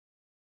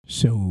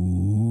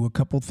So, a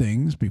couple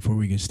things before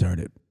we get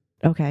started.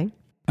 Okay.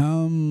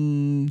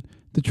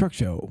 The truck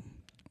show.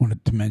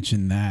 Wanted to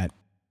mention that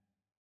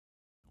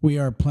we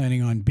are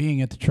planning on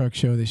being at the truck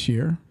show this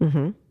year.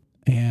 Mm-hmm.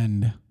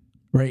 And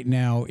right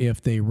now,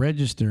 if they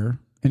register,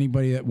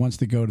 anybody that wants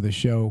to go to the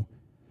show,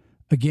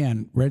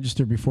 again,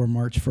 register before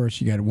March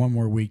 1st. You got one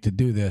more week to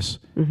do this.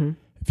 Mm-hmm.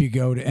 If you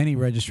go to any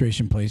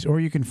registration place, or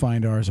you can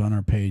find ours on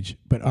our page,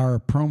 but our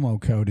promo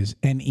code is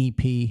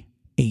NEP18.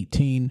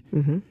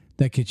 Mm-hmm.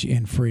 That gets you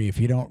in free. If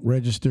you don't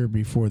register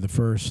before the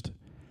 1st,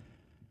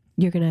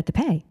 You're going to have to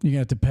pay. you're going to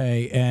have to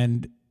pay.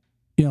 And,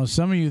 you know,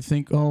 some of you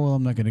think, oh, well,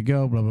 I'm not going to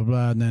go, blah, blah,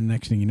 blah. And then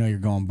next thing you know, you're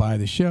going by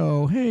the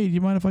show. Hey, do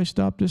you mind if I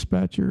stop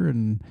dispatcher?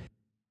 And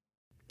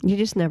You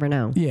just never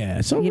know.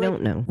 yeah, so You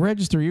don't know.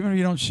 register. Even if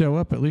you don't show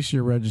up, at least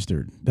you're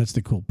registered. That's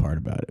the cool part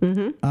about it.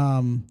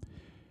 Mm-hmm.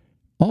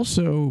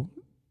 Also,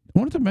 I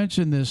wanted to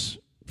mention this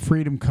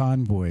Freedom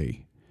Convoy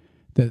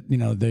that, you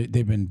know,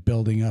 they've been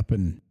building up.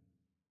 And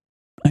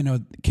I know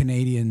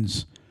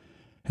Canadians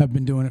have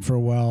been doing it for a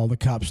while. The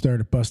cops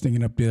started busting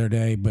it up the other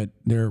day, but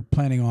they're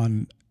planning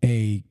on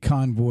a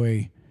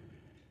convoy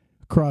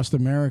across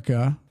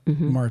America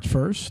March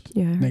 1st.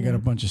 Yeah. They got a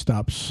bunch of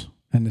stops,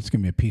 and it's going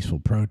to be a peaceful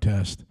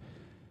protest.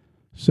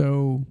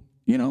 So,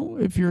 you know,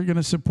 if you're going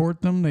to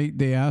support them,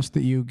 they ask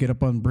that you get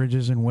up on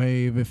bridges and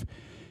wave.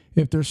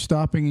 If they're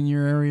stopping in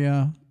your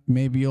area,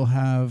 maybe you'll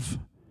have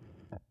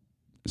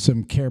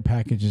some care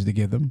packages to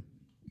give them.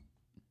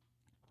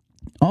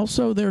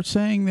 Also, they're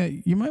saying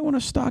that you might want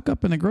to stock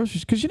up in the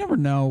groceries because you never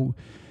know,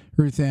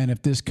 Ruth Ann,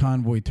 if this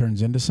convoy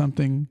turns into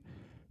something,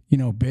 you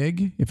know,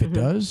 big. If it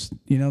does,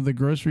 you know, the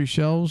grocery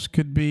shelves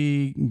could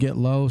get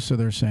low. So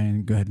they're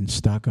saying go ahead and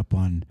stock up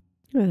on.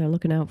 Yeah, they're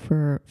looking out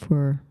for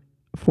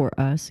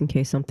us in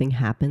case something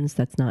happens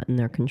that's not in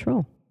their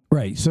control.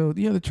 Right. So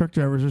the other truck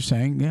drivers are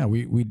saying, yeah,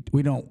 we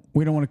don't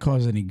want to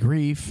cause any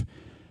grief,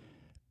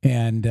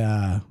 and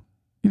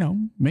you know,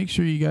 make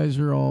sure you guys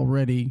are all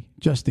ready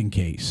just in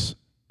case.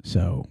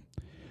 So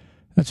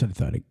that's what I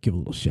thought I'd give a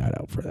little shout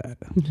out for that.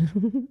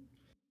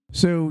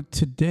 So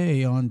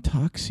today on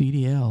Talk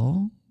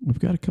CDL, we've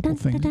got a couple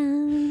things.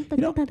 You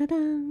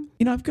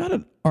know, I've got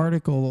an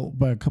article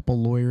by a couple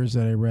lawyers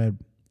that I read.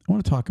 I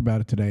want to talk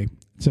about it today.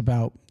 It's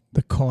about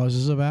the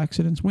causes of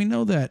accidents. We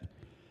know that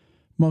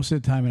most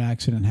of the time an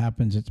accident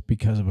happens, it's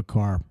because of a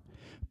car.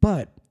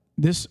 But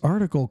this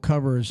article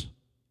covers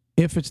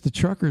if it's the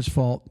trucker's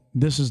fault,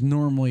 this is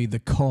normally the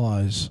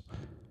cause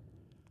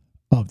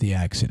of the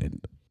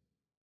accident.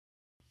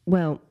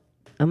 Well,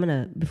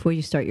 before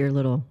you start your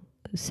little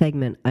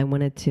segment, I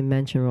wanted to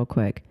mention real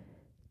quick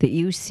that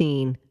you've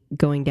seen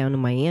going down to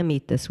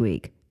Miami this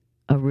week,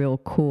 a real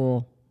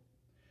cool,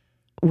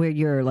 where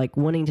you're like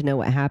wanting to know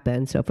what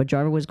happened. So if a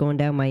driver was going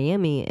down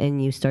Miami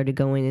and you started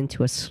going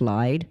into a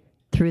slide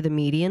through the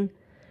median,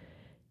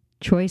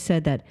 Troy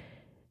said that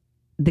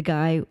the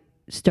guy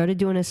started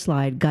doing a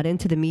slide, got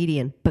into the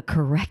median, but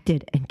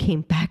corrected and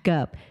came back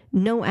up.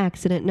 No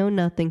accident, no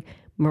nothing.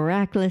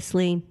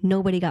 Miraculously,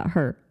 nobody got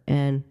hurt.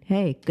 And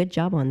hey, good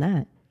job on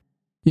that.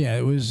 Yeah,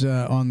 it was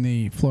on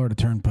the Florida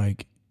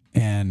Turnpike,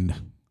 and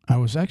I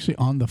was actually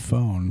on the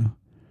phone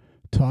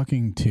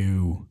talking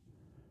to,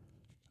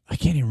 I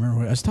can't even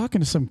remember. I was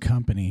talking to some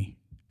company,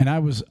 and I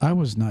was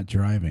not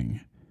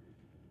driving,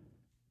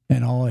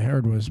 and all I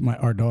heard was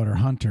our daughter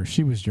Hunter.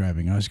 She was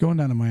driving. I was going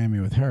down to Miami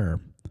with her,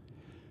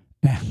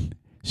 and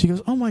she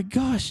goes, "Oh my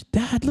gosh,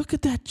 Dad, look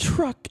at that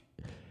truck!"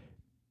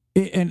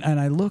 And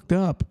I looked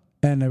up,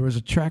 and there was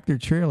a tractor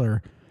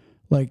trailer,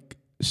 like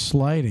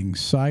sliding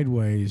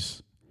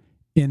sideways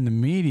in the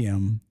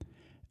medium,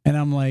 and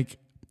I'm like,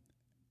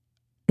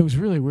 it was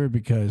really weird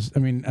because, I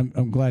mean,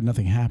 I'm glad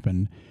nothing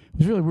happened. It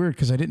was really weird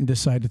because I didn't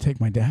decide to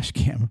take my dash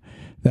cam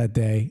that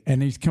day,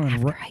 and he's coming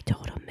After I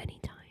told him many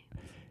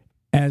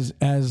times.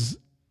 as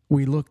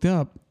we looked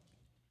up,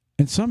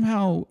 and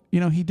somehow, you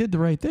know, he did the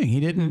right thing.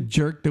 He didn't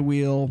jerk the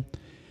wheel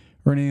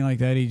or anything like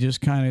that. He just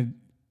kind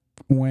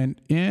of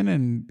went in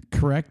and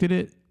corrected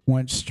it,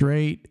 went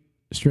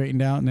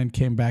straightened out, and then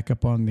came back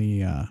up on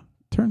the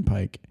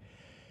turnpike.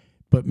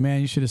 But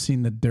man, you should have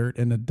seen the dirt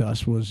and the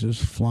dust was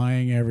just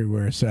flying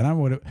everywhere. So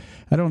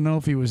I don't know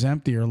if he was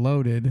empty or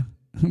loaded,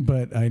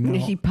 but I know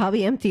He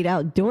probably emptied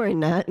out during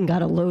that and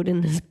got a load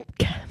in his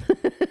cab.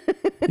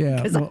 Yeah,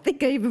 Because I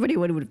think everybody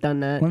would have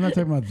done that. Well, I'm not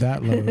talking about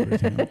that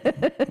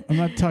load. I'm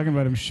not talking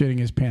about him shitting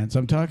his pants.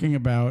 I'm talking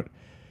about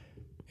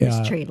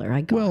His trailer.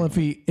 I got well,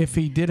 it. if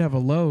he did have a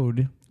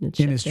load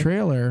in his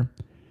trailer,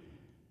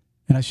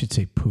 and I should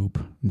say poop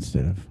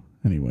instead of.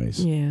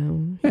 Anyways. Yeah.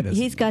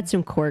 He's got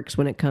some quirks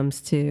when it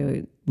comes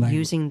to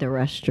using the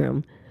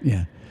restroom.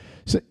 Yeah.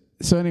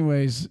 So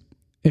anyways,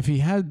 if he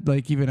had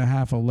like even a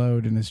half a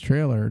load in his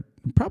trailer,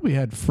 probably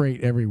had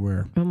freight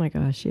everywhere. Oh my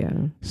gosh, yeah.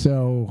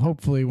 So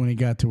hopefully when he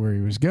got to where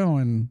he was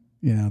going,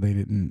 you know, they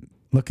didn't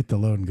look at the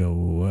load and go,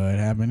 what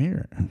happened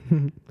here?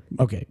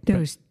 Okay.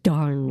 Those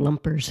darn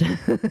lumpers.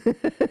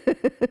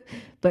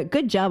 But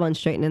good job on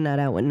straightening that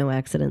out with no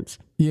accidents.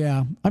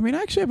 Yeah. I mean,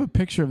 I actually have a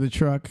picture of the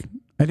truck.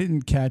 I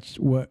didn't catch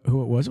who it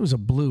was. It was a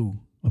blue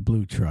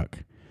truck.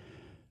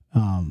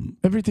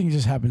 Everything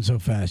just happened so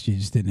fast, you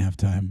just didn't have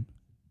time.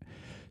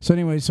 So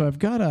anyway, so I've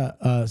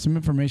got some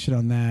information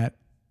on that.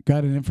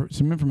 Got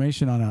some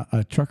information on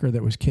a trucker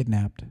that was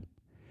kidnapped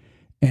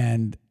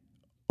and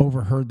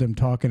overheard them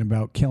talking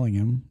about killing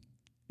him.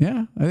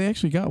 Yeah, they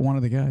actually got one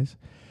of the guys.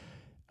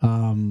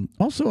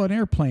 Also, an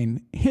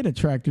airplane hit a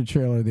tractor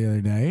trailer the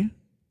other day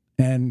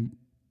and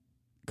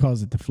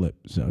caused it to flip.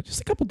 So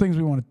just a couple things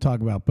we want to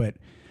talk about. But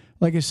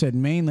like I said,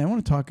 mainly I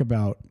want to talk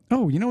about,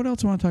 you know what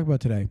else I want to talk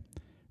about today?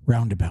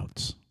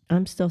 Roundabouts.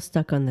 I'm still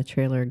stuck on the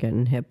trailer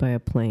getting hit by a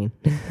plane.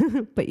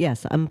 But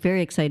yes, I'm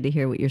very excited to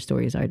hear what your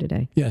stories are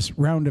today. Yes,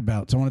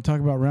 roundabouts. I want to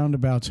talk about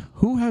roundabouts.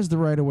 Who has the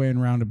right of way in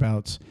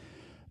roundabouts?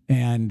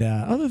 And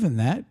other than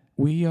that,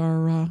 we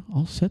are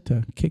all set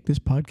to kick this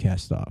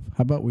podcast off.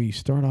 How about we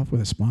start off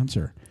with a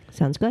sponsor?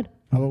 Sounds good.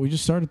 How about we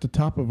just start at the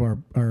top of our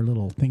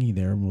little thingy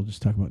there, and we'll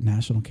just talk about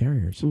national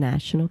carriers.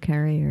 National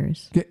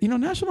carriers. You know,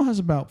 National has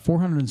about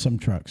 400 and some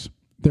trucks.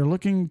 They're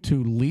looking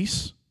to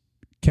lease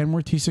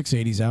Kenworth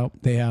T680s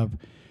out. They have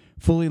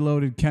fully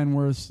loaded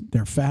Kenworths.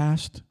 They're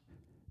fast.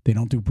 They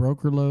don't do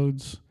broker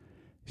loads,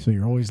 so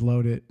you're always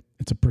loaded.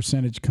 It's a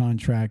percentage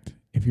contract.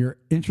 If you're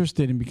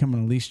interested in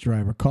becoming a lease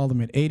driver, call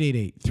them at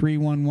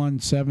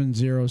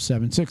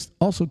 888-311-7076.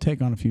 Also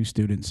take on a few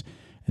students,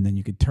 and then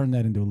you could turn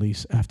that into a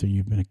lease after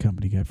you've been a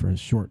company guy for a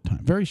short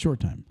time, very short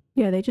time.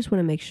 Yeah, they just want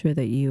to make sure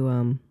that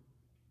you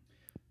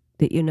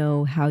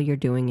know how you're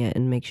doing it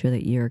and make sure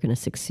that you're going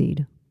to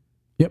succeed.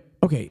 Yep.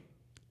 Okay.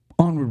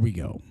 Onward we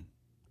go.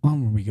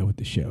 Onward we go with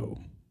the show.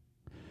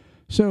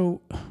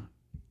 So,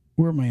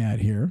 where am I at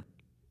here?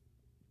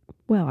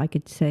 Well, I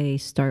could say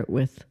start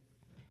with.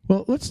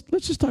 Well, let's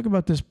just talk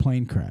about this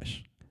plane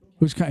crash.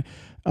 It was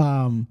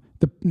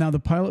now the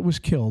pilot was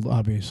killed,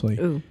 obviously.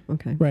 Ooh,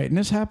 okay. Right, and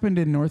this happened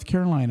in North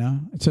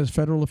Carolina. It says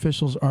federal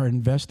officials are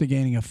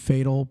investigating a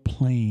fatal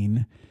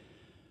plane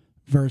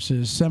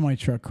versus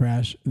semi-truck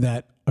crash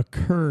that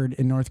occurred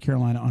in North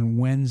Carolina on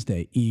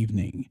Wednesday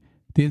evening.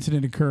 The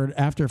incident occurred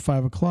after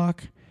 5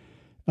 o'clock,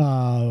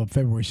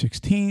 February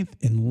 16th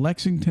in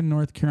Lexington,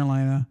 North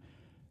Carolina.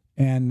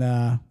 And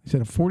he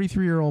said a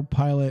 43-year-old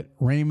pilot,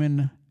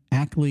 Raymond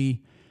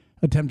Ackley,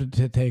 attempted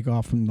to take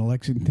off from the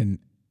Lexington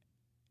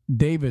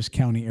Davis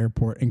County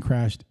Airport and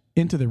crashed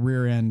into the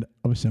rear end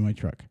of a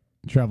semi-truck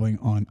traveling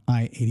on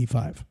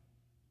I-85.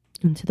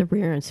 Into the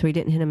rear end, so he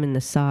didn't hit him in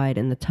the side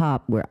and the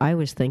top, where I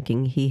was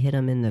thinking he hit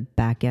him in the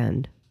back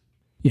end.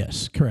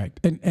 Yes, correct.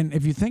 And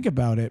if you think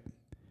about it,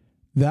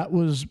 that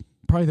was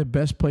probably the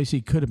best place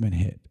he could have been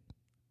hit.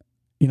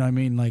 You know what I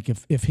mean? Like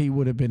if he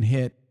would have been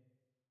hit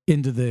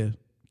into the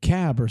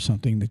cab or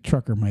something, the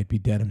trucker might be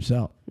dead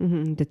himself.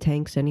 Mm-hmm. The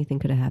tanks, anything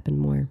could have happened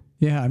more.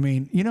 Yeah, I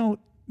mean, you know,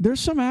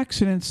 there's some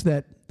accidents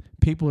that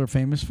people are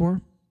famous for.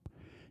 And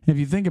if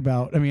you think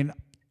about, I mean,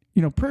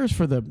 you know, prayers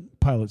for the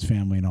pilot's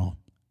family and all,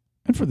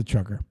 and for the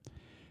trucker.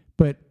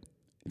 But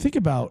think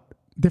about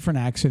different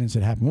accidents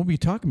that happen. We'll be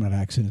talking about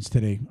accidents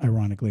today,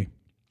 ironically.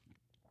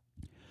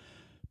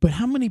 But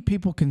how many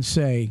people can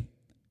say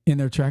in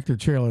their tractor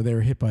trailer they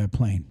were hit by a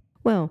plane?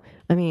 Well,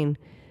 I mean,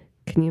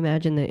 can you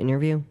imagine the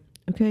interview?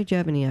 Okay, do you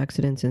have any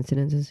accidents,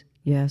 incidences?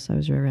 Yes, I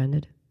was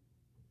rear-ended.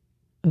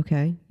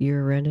 Okay, you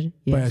were rear-ended?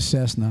 Yes. By a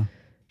Cessna.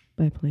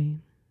 By a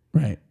plane.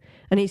 Right.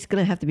 And he's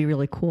going to have to be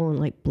really cool and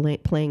like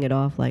playing it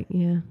off like,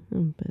 yeah,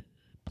 but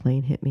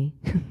plane hit me.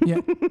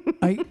 Yeah.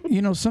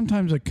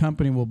 Sometimes a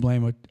company will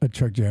blame a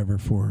truck driver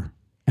for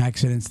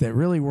accidents that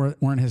really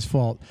weren't his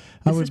fault.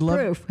 This is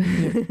proof.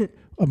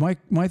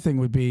 My thing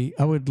would be,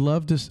 I would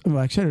love to,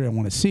 actually I don't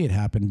want to see it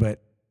happen,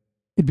 but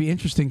it'd be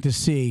interesting to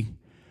see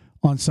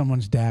on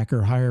someone's DAC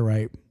or higher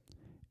right,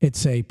 it's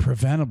say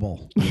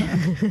preventable.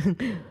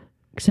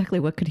 Exactly.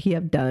 What could he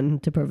have done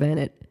to prevent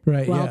it?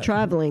 Right. While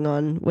traveling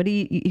on,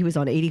 he was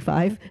on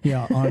 85?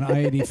 Yeah, on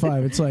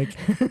I-85. It's like,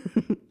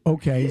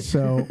 okay,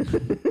 so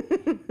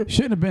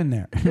shouldn't have been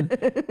there.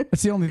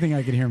 That's the only thing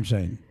I could hear him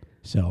saying.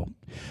 So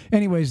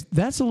anyways,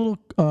 that's a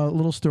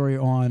little story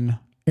on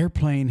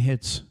airplane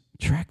hits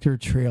tractor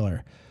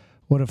trailer.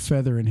 What a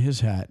feather in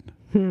his hat.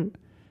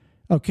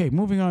 Okay,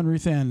 moving on,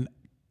 Ruth Ann.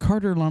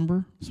 Carter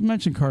Lumber. Let's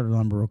mention Carter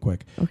Lumber real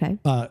quick. Okay.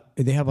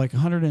 They have like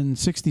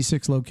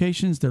 166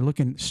 locations. They're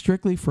looking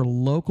strictly for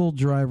local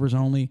drivers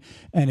only.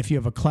 And if you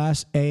have a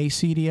Class A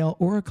CDL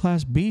or a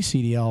Class B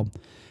CDL,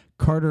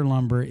 Carter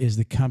Lumber is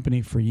the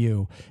company for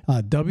you.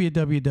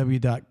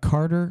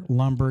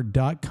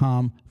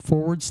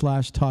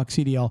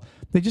 www.carterlumber.com/talkcdl.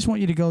 They just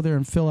want you to go there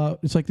and fill out.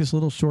 It's like this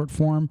little short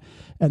form,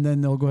 and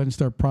then they'll go ahead and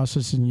start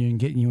processing you and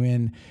getting you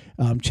in.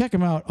 Check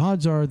them out.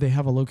 Odds are they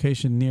have a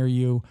location near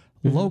you.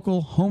 Mm-hmm.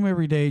 Local, home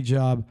everyday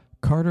job,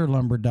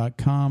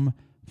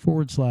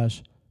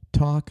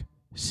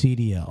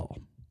 carterlumber.com/talkcdl. What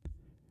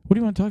do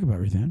you want to talk about,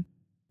 Ruthann?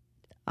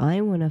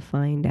 I want to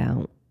find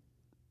out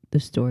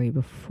the story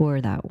before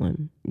that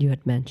one you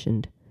had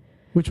mentioned.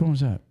 Which one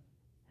was that?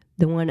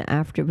 The one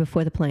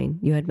before the plane.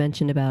 You had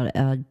mentioned about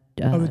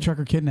the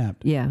trucker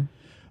kidnapped. Yeah.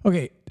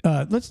 Okay,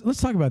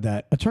 let's talk about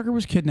that. A trucker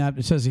was kidnapped.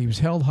 It says he was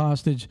held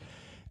hostage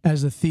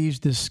as the thieves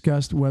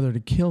discussed whether to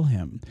kill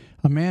him.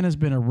 A man has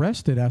been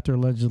arrested after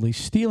allegedly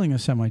stealing a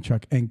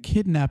semi-truck and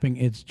kidnapping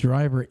its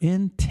driver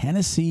in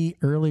Tennessee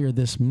earlier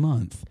this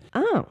month.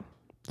 Oh,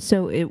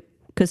 so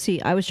because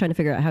see, I was trying to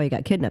figure out how he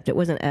got kidnapped. It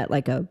wasn't at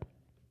like a,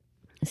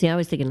 see, I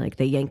was thinking like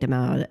they yanked him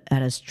out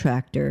at his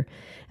tractor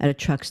at a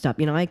truck stop.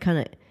 You know, I kind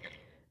of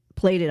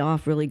played it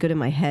off really good in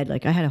my head.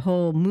 Like I had a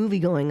whole movie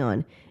going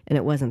on, and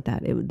it wasn't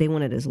that. They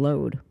wanted his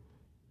load.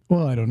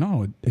 Well, I don't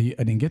know. I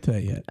didn't get to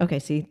that yet. Okay,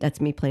 see, that's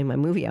me playing my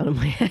movie out in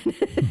my head.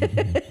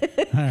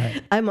 All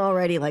right. I'm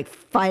already like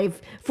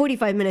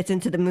 45 minutes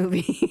into the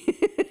movie.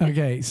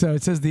 Okay, so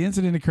it says the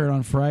incident occurred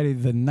on Friday,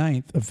 the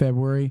 9th of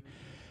February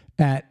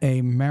at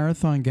a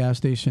Marathon gas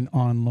station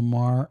on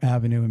Lamar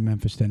Avenue in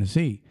Memphis,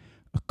 Tennessee.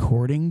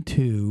 According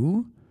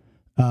to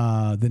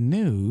the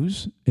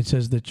news, it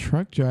says the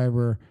truck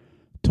driver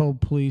told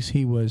police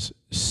he was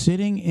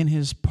sitting in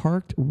his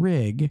parked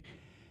rig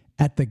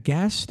at the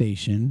gas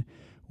station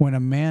when a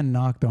man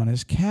knocked on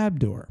his cab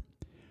door.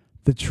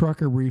 The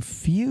trucker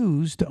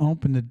refused to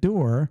open the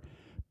door,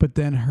 but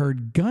then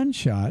heard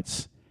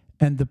gunshots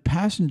and the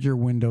passenger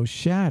window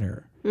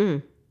shatter.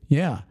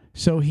 Yeah.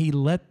 So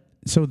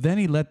then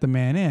he let the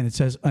man in. It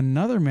says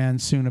another man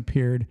soon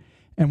appeared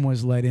and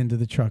was let into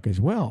the truck as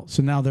well.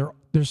 So now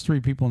there's 3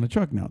 people in the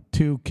truck now,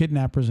 2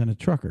 kidnappers and a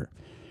trucker.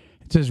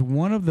 It says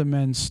one of the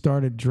men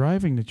started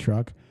driving the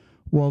truck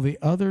while the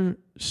other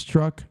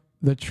struck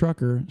the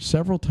trucker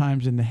several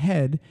times in the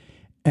head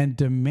and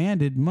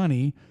demanded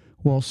money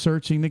while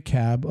searching the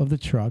cab of the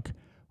truck.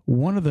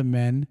 One of the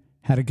men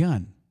had a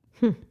gun.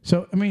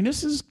 So, I mean,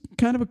 this is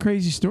kind of a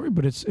crazy story,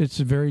 but it's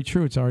very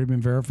true. It's already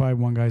been verified.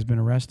 One guy's been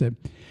arrested.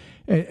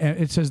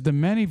 It says the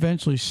men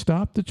eventually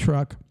stopped the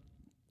truck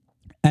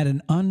at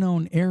an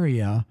unknown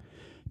area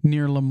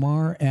near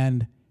Lamar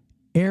and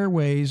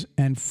Airways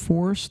and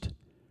forced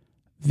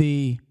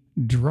the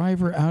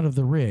driver out of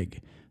the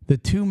rig. The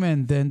 2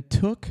 men then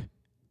took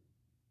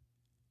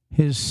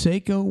his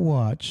Seiko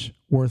watch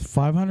worth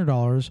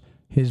 $500,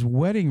 his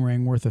wedding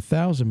ring worth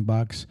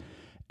 $1,000,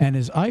 and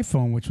his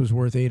iPhone, which was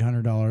worth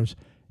 $800,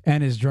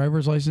 and his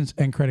driver's license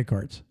and credit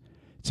cards.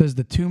 It says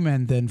the 2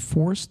 men then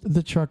forced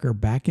the trucker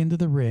back into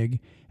the rig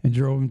and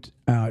drove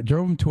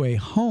him to a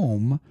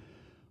home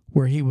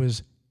where he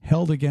was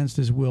held against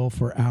his will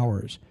for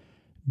hours.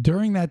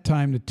 During that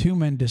time, the 2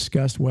 men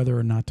discussed whether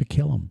or not to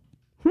kill him.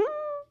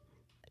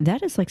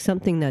 That is like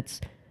something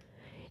that's,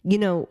 you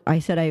know, I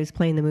said I was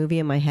playing the movie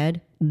in my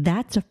head.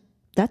 That's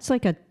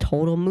like a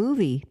total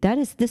movie.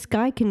 This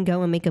guy can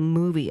go and make a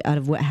movie out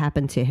of what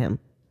happened to him.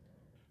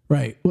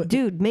 Right. Well,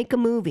 dude, make a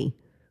movie.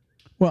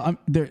 Well,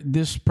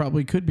 this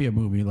probably could be a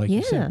movie, like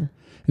you said.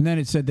 And then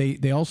it said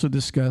they also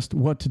discussed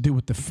what to do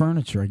with the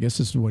furniture. I guess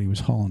this is what he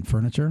was hauling,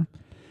 furniture.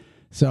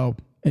 So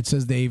it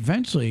says they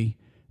eventually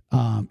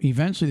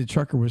the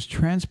trucker was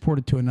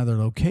transported to another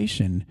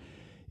location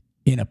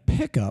in a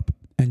pickup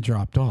and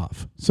dropped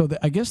off. So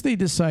I guess they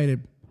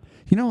decided,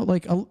 you know,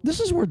 like this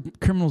is where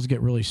criminals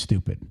get really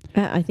stupid.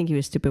 I think he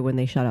was stupid when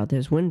they shot out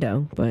his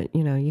window, but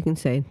you know, you can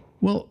say,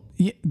 well,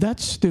 yeah,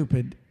 that's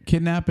stupid.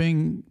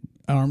 Kidnapping,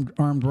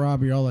 armed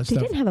robbery, all that stuff.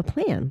 They didn't have a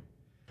plan.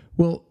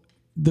 Well,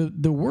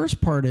 the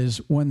worst part is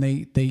when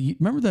they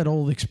remember that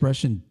old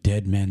expression,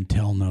 dead men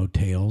tell no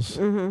tales.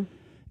 Mm-hmm.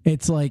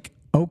 It's like,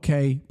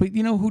 okay, but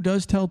you know who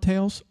does tell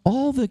tales?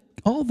 All the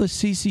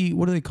CC,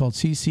 what are they called?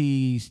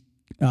 CCMs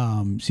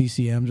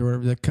or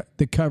whatever,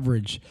 the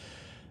coverage,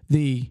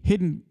 the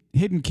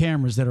hidden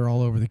cameras that are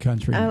all over the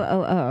country.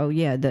 Oh,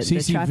 yeah, the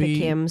traffic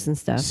cams and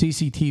stuff.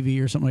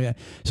 CCTV or something like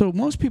that. So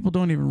most people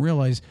don't even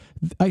realize.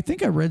 I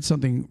think I read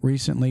something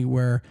recently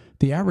where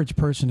the average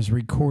person is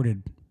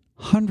recorded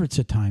hundreds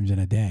of times in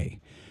a day.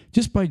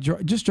 Just by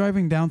just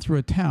driving down through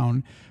a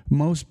town,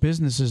 most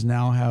businesses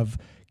now have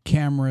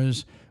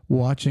cameras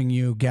watching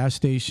you, gas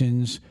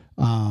stations,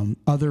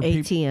 other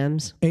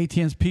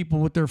ATMs, people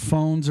with their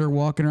phones are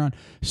walking around.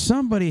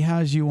 Somebody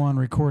has you on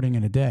recording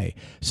in a day.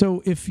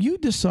 So if you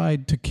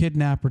decide to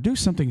kidnap or do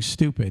something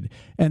stupid,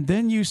 and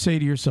then you say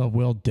to yourself,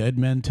 well, dead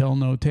men tell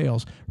no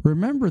tales,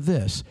 remember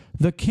this,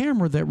 the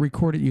camera that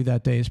recorded you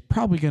that day is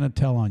probably going to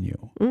tell on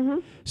you. Mm-hmm.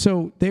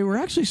 So they were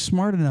actually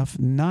smart enough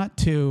not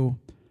to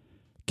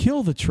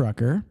kill the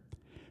trucker.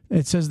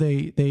 It says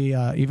they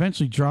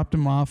eventually dropped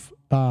him off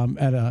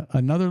at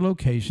another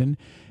location.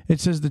 It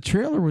says the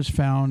trailer was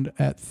found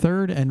at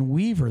 3rd and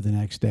Weaver the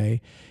next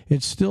day.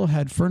 It still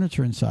had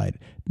furniture inside.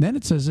 Then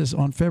it says this,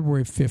 on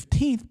February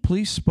 15th,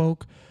 police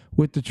spoke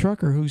with the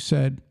trucker who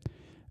said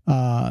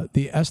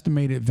the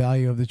estimated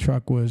value of the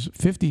truck was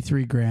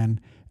 $53,000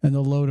 and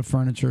the load of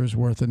furniture is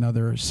worth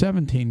another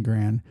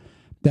 $17,000.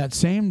 That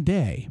same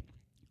day,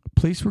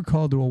 police were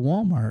called to a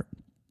Walmart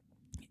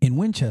in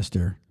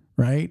Winchester,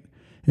 right?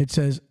 It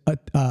says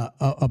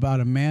about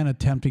a man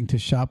attempting to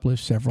shoplift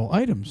several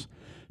items.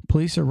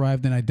 Police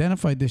arrived and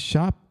identified this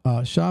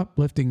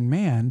shoplifting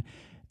man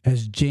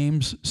as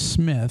James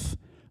Smith.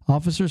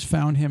 Officers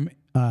found him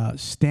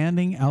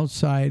standing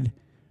outside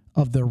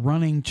of the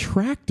running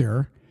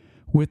tractor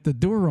with the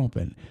door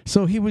open.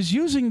 So he was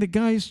using the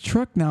guy's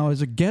truck now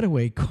as a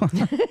getaway car.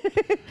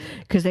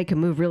 Because they can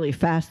move really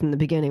fast in the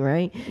beginning,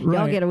 right? Y'all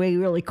Right. get away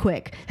really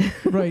quick.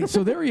 Right.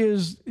 So there he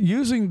is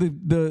using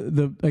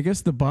the I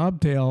guess the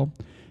bobtail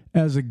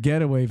as a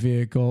getaway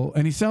vehicle,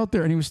 and he's out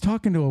there and he was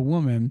talking to a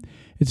woman.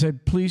 It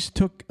said police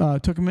took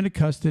him into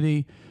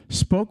custody,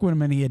 spoke with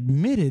him, and he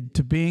admitted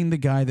to being the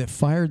guy that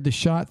fired the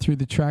shot through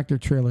the tractor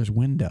trailer's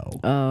window.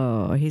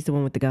 Oh, he's the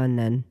one with the gun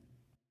then.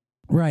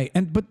 Right.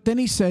 But then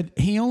he said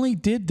he only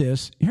did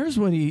this. Here's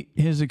what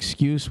his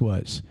excuse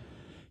was.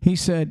 He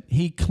said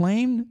he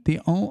claimed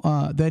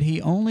that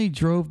he only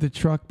drove the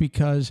truck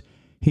because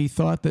he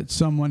thought that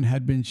someone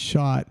had been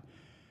shot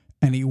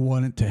and he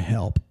wanted to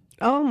help.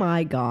 Oh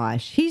my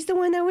gosh. He's the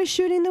one that was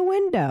shooting the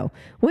window.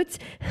 What's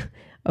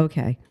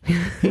okay.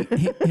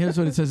 Here's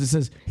what it says. It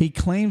says he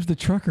claims the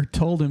trucker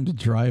told him to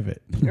drive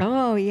it.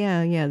 Oh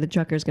yeah. The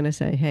trucker's gonna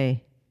say,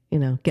 hey,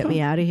 get me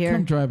out of here.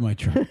 Come drive my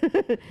truck.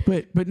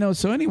 but no.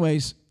 So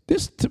anyways,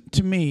 this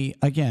to me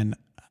again,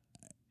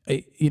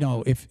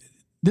 if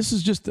this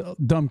is just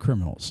dumb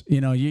criminals,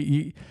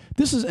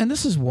 this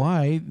is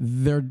why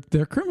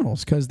they're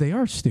criminals, because they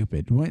are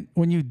stupid.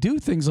 When you do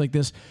things like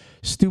this,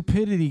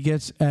 stupidity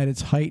gets at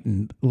its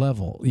heightened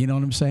level. You know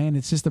what I'm saying?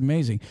 It's just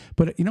amazing.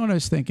 But you know what I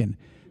was thinking?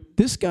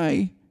 This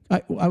guy,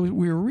 we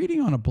were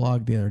reading on a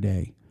blog the other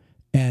day,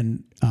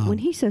 and when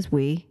he says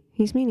we,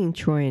 he's meaning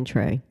Troy and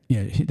Trey.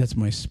 Yeah, that's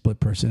my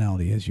split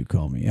personality, as you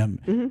call me.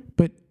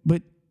 But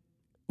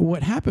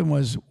what happened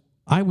was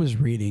I was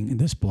reading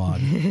this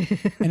blog,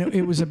 and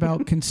it was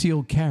about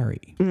concealed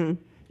carry,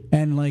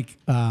 and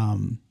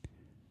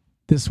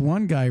this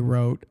one guy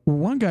wrote,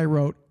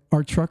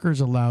 "Are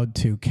truckers allowed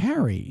to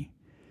carry?"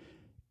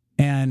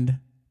 And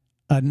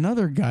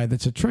another guy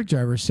that's a truck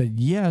driver said,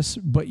 "Yes,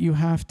 but you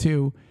have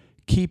to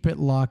keep it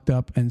locked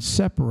up and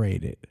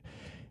separate it."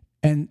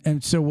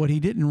 And so what he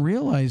didn't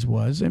realize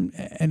was,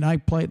 and I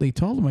politely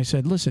told him, I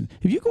said, listen,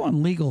 if you go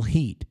on Legal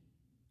Heat,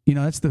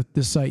 that's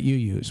the site you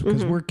use,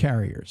 because we're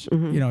carriers,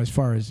 as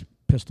far as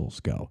pistols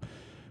go.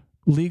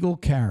 Legal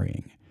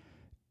carrying.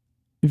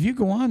 If you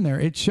go on there,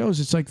 it shows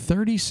it's like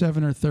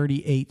 37 or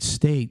 38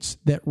 states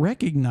that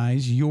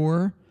recognize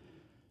your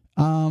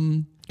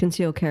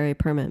concealed carry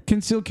permit.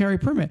 Concealed carry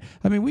permit.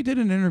 I mean, we did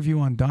an interview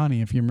on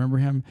Donnie, if you remember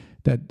him,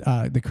 that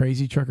the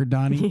crazy trucker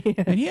Donnie,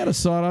 Yeah. and he had a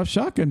sawed-off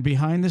shotgun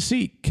behind the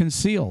seat,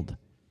 concealed,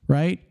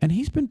 right? And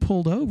he's been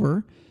pulled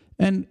over,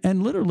 and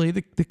literally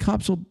the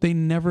cops they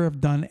never have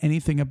done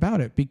anything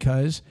about it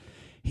because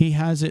he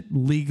has it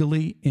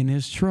legally in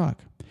his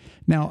truck.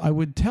 Now, I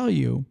would tell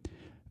you,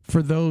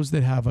 for those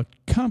that have a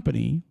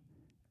company,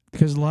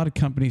 because a lot of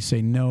companies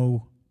say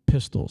no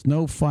pistols,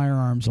 no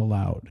firearms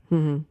allowed.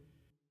 Mm-hmm.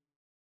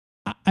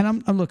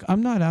 And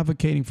I'm not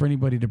advocating for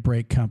anybody to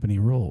break company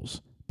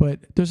rules, but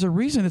there's a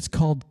reason it's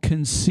called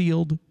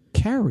concealed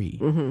carry.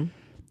 Mm-hmm.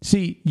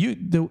 See,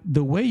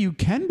 the way you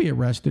can be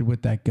arrested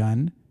with that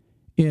gun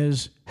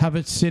is have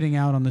it sitting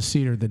out on the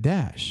seat or the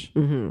dash.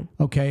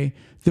 Mm-hmm. Okay,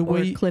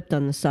 or clipped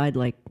on the side,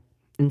 like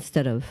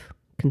instead of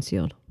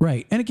concealed.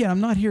 Right. And again,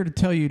 I'm not here to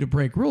tell you to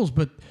break rules,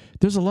 but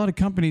there's a lot of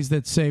companies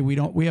that say we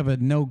have a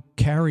no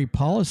carry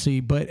policy,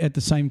 but at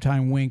the same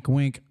time, wink,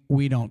 wink,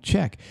 we don't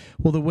check.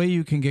 Well, the way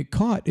you can get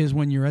caught is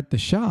when you're at the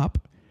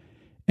shop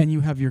and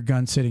you have your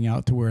gun sitting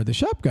out to where the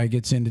shop guy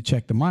gets in to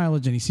check the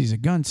mileage and he sees a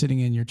gun sitting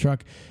in your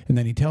truck and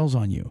then he tells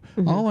on you.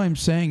 Mm-hmm. All I'm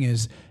saying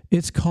is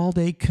it's called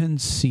a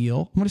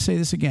conceal. I'm going to say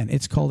this again.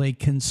 It's called a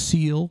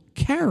conceal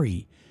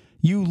carry.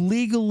 You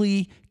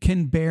legally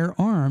can bear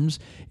arms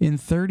in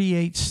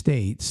 38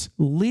 states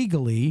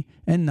legally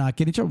and not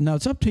get in trouble. Now,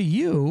 it's up to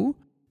you.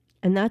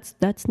 And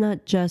that's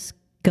not just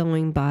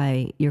going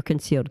by your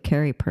concealed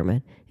carry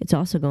permit. It's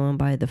also going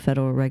by the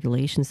federal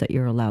regulations that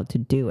you're allowed to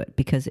do it,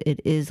 because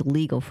it is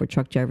legal for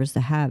truck drivers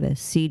to have a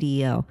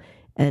CDL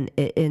and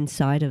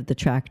inside of the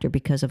tractor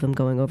because of them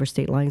going over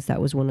state lines. That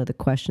was one of the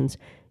questions.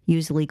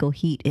 Use Legal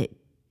Heat. It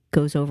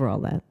goes over all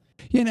that.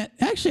 Yeah, and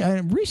actually, I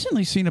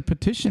recently seen a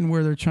petition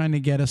where they're trying to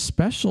get a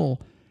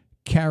special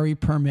carry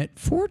permit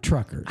for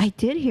truckers. I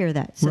did hear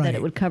that, so that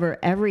it would cover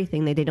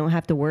everything. They don't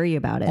have to worry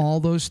about it. All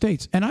those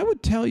states. And I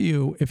would tell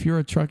you, if you're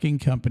a trucking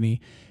company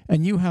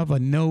and you have a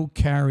no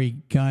carry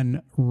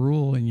gun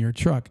rule in your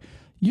truck,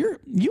 you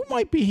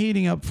might be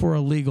heating up for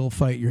a legal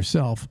fight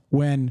yourself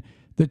when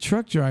the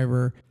truck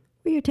driver...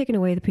 Well, you're taking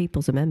away the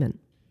People's Amendment.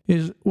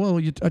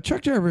 A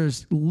truck driver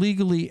is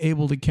legally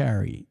able to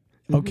carry.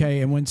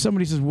 Okay, and when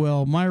somebody says,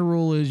 well, my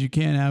rule is you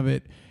can't have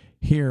it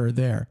here or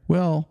there.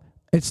 Well,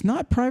 it's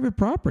not private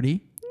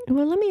property.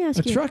 Well, let me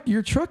ask you.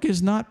 Your truck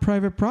is not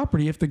private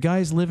property if the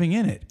guy's living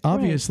in it,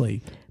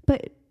 obviously. Right.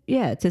 But,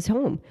 yeah, it's his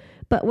home.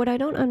 But what I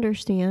don't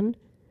understand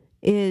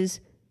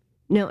is,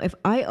 now, if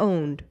I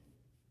owned,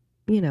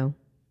 a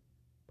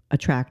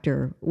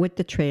tractor with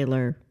the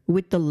trailer,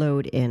 with the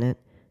load in it,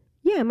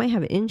 yeah, I might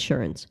have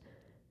insurance.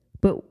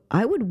 But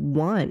I would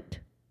want...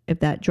 if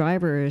that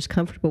driver is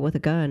comfortable with a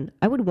gun,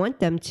 I would want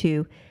them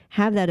to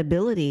have that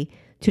ability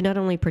to not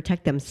only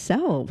protect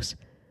themselves,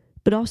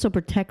 but also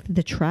protect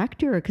the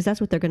tractor, because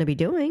that's what they're going to be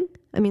doing.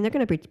 I mean, they're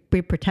going to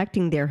be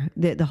protecting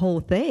the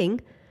whole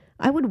thing.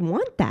 I would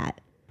want that.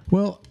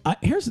 Well,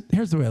 here's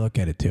the way I look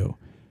at it too.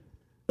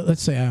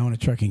 Let's say I own a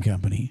trucking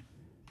company,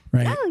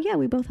 right? Oh, yeah,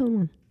 we both own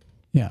one.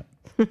 Yeah.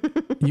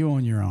 You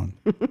own your own.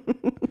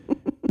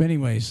 But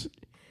anyways,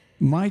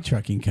 my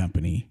trucking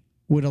company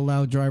would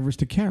allow drivers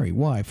to carry.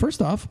 Why?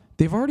 First off,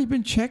 they've already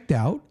been checked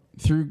out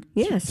through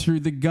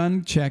the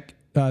gun check,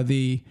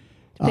 the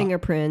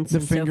fingerprints,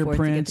 and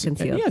fingerprints, so forth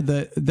to get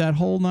concealed. that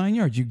whole 9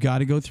 yards. You got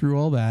to go through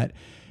all that,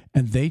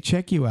 and they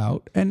check you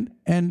out, and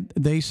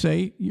they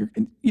say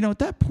at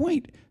that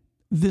point,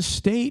 the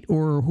state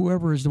or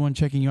whoever is the one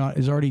checking you out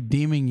is already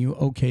deeming you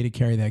okay to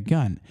carry that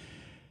gun.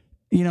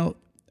 Now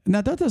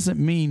that doesn't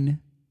mean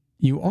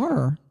you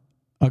are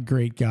a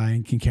great guy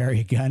and can carry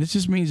a gun. It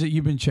just means that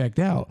you've been checked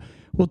out.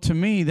 Well, to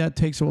me, that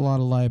takes a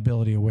lot of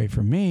liability away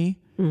from me.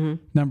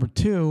 Mm-hmm. Number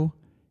two,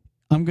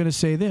 I'm going to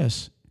say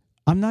this.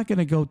 I'm not going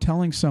to go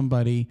telling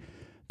somebody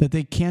that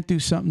they can't do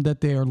something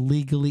that they are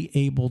legally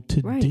able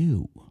to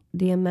do.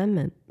 The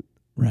amendment.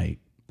 Right.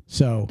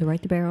 So the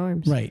right to bear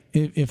arms. Right.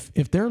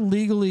 If they're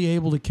legally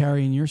able to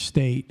carry in your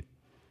state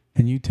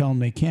and you tell them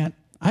they can't,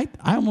 I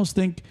almost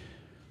think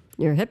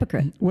you're a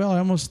hypocrite. Well, I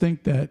almost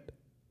think that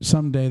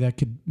someday that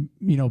could,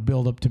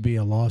 build up to be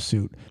a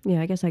lawsuit.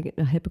 Yeah, I guess a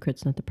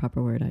hypocrite's not the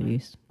proper word I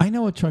use. I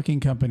know a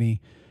trucking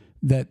company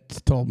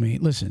that told me,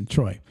 listen,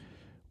 Troy,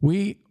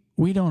 we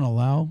don't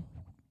allow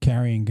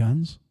carrying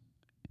guns.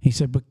 He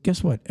said, but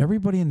guess what?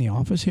 Everybody in the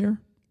office here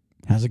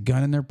has a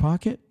gun in their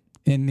pocket.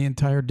 In the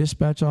entire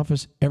dispatch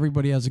office,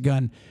 everybody has a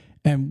gun.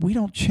 And we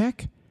don't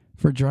check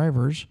for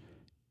drivers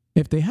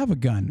if they have a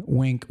gun.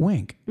 Wink,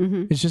 wink.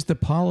 Mm-hmm. It's just the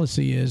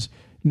policy is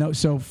no.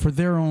 So for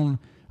their own,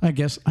 I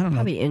guess, I don't know.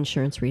 Probably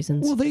insurance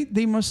reasons. Well,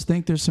 they must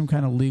think there's some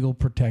kind of legal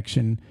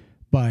protection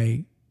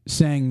by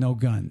saying no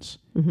guns.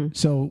 Mm-hmm.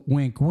 So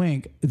wink,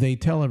 wink, they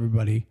tell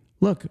everybody,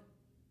 look,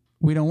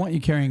 we don't want you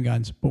carrying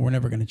guns, but we're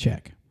never going to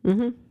check.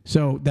 Mm-hmm.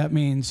 So that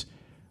means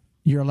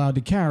you're allowed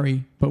to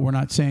carry, but we're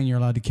not saying you're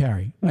allowed to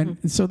carry. Mm-hmm.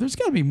 And so there's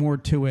got to be more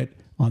to it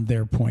on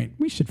their point.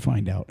 We should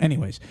find out.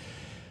 Anyways,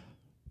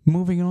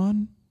 moving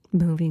on.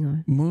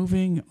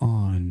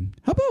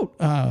 How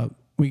about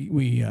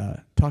we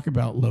talk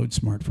about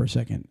LoadSmart for a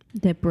second?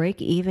 The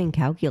break-even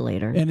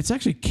calculator. And it's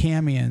actually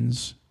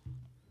Kamion's,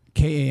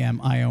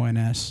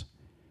 K-A-M-I-O-N-S,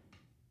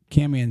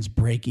 Kamion's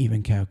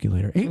break-even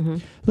calculator. Hey, mm-hmm.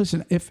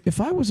 Listen, if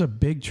I was a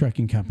big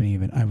trucking company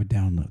even, I would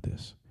download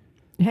this.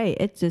 Hey,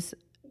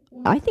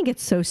 I think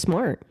it's so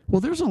smart.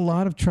 Well, there's a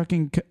lot of truck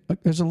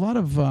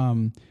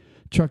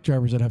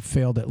drivers that have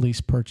failed at lease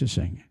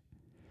purchasing.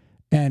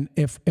 And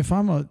if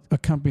I'm a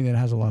company that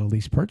has a lot of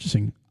lease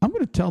purchasing, I'm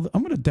going to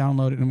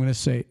download it and I'm going to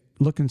say,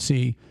 look and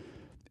see,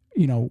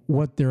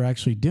 what they're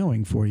actually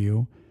doing for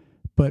you.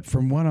 But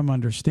from what I'm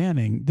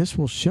understanding, this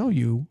will show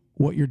you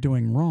what you're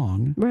doing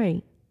wrong.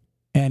 Right.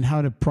 And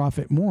how to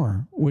profit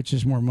more, which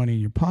is more money in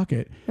your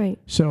pocket. Right.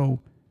 So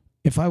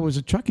if I was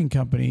a trucking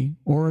company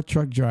or a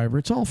truck driver,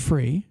 it's all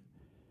free.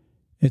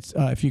 It's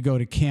if you go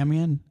to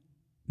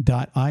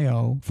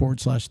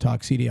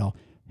Kamion.io/TalkCDL,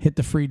 hit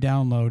the free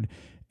download,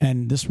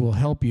 and this will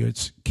help you.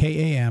 It's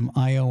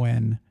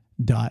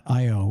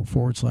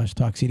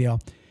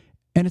Kamion.io/TalkCDL.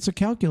 And it's a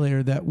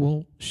calculator that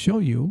will show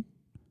you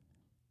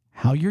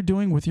how you're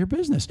doing with your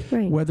business,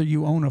 right. Whether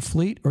you own a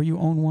fleet or you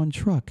own one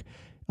truck.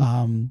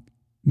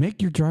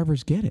 Make your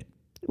drivers get it.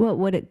 Well,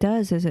 what it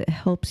does is it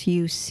helps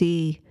you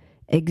see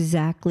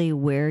exactly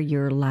where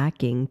you're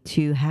lacking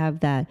to have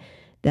that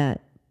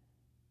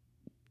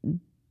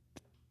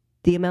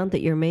the amount that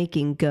you're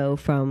making go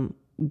from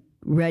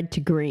red to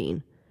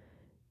green,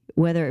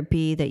 whether it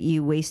be that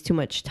you waste too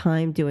much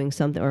time doing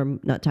something, or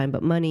not time,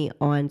 but money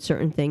on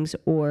certain things,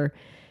 or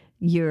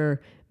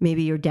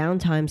maybe your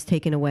downtime's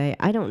taken away.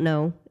 I don't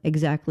know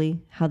exactly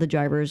how the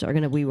drivers are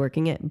going to be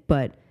working it,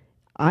 but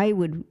I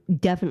would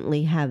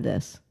definitely have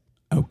this.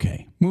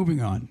 Okay, moving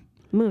on.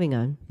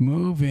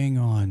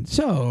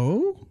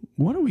 So,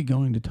 what are we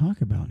going to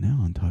talk about now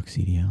on Talk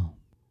CDL?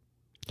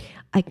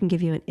 I can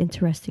give you an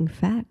interesting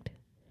fact.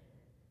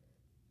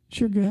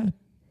 Sure, go ahead.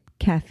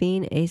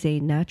 Caffeine is a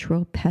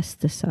natural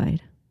pesticide.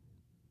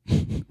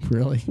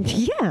 Really?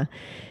 Yeah.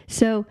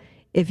 So,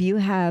 if you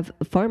have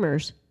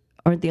farmers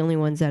aren't the only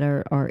ones that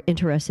are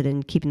interested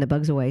in keeping the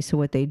bugs away. So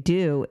what they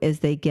do is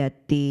they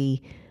get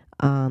the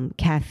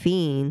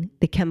caffeine,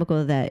 the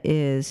chemical that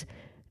it's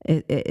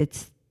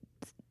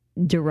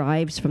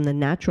derives from the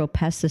natural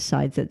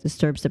pesticides that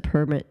disturbs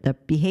the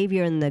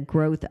behavior and the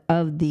growth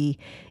of the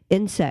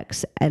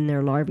insects and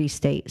their larvae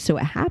state. So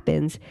what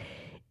happens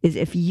is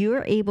if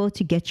you're able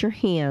to get your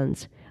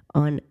hands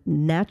on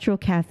natural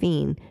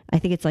caffeine, I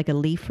think it's like a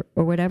leaf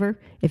or whatever.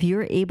 If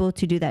you're able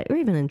to do that, or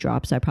even in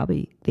drops, I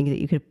probably think that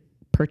you could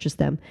purchase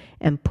them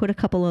and put a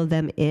couple of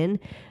them in.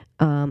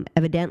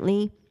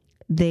 Evidently,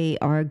 they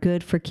are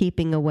good for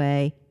keeping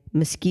away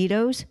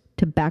mosquitoes,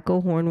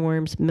 tobacco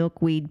hornworms,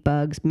 milkweed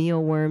bugs,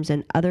 mealworms,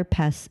 and other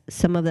pests.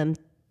 Some of them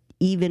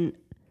even...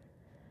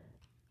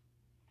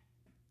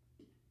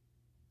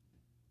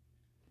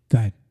 Go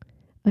ahead.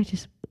 I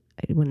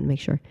wanted to make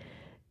sure.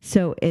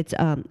 So it's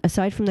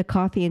aside from the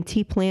coffee and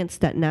tea plants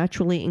that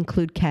naturally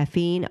include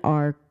caffeine,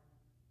 are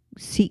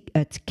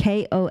it's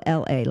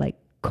Kola, like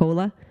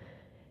cola,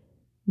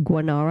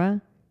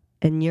 guanara,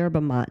 and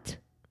yerba mate.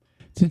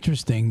 It's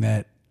interesting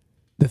that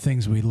the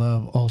things we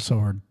love also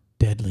are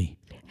deadly.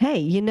 Hey,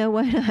 you know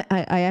what?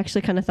 I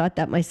actually kind of thought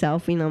that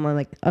myself. You know, I'm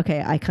like,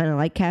 okay, I kind of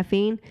like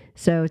caffeine.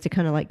 So to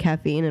kind of like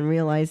caffeine and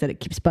realize that it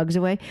keeps bugs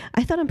away,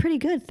 I thought I'm pretty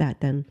good at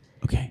that then.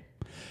 Okay.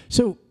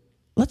 So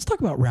let's talk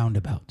about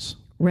roundabouts.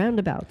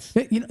 Roundabouts.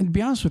 You know, to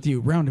be honest with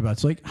you,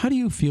 roundabouts, like, how do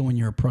you feel when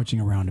you're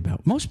approaching a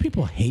roundabout? Most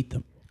people hate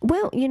them.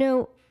 Well, you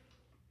know,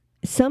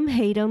 some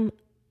hate them.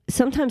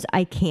 Sometimes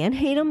I can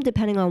hate them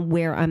depending on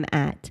where I'm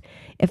at.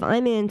 If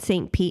I'm in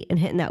St. Pete and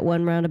hitting that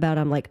one roundabout,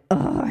 I'm like,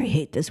 oh, I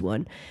hate this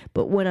one.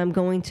 But when I'm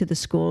going to the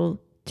school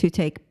to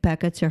take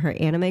Becca to her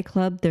anime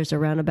club, there's a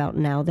roundabout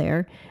now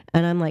there.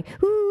 And I'm like,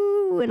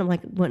 ooh, and I'm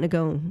like wanting to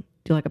go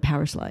do like a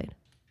power slide.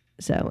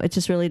 So it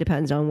just really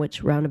depends on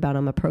which roundabout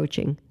I'm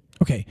approaching.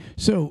 Okay.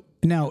 So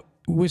now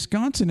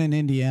Wisconsin and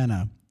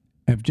Indiana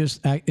have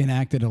just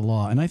enacted a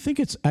law, and I think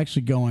it's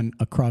actually going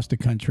across the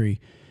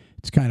country.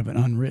 It's kind of an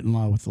unwritten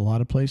law with a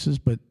lot of places,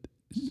 but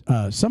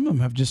some of them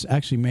have just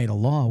actually made a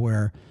law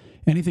where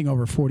anything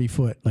over 40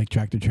 foot, like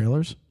tractor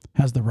trailers,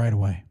 has the right of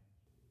way.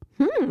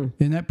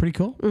 Isn't that pretty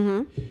cool?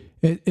 Mm-hmm.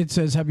 It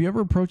says, have you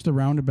ever approached the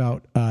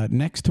roundabout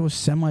next to a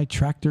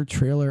semi-tractor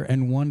trailer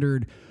and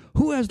wondered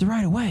who has the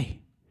right of way?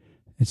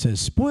 It says,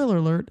 spoiler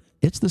alert,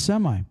 it's the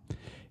semi.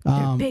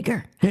 They're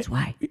bigger. That's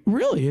why.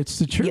 Really, it's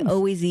the truth. You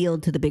always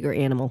yield to the bigger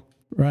animal.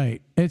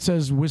 Right. It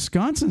says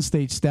Wisconsin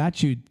State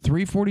Statute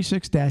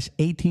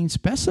 346-18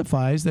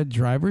 specifies that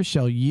drivers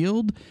shall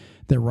yield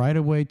the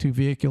right-of-way to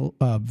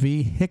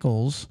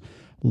vehicles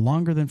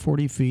longer than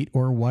 40 feet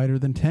or wider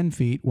than 10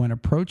 feet when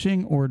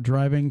approaching or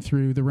driving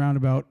through the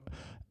roundabout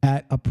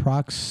at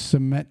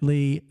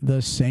approximately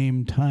the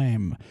same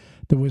time.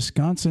 The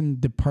Wisconsin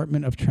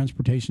Department of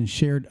Transportation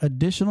shared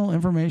additional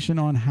information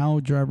on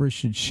how drivers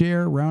should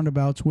share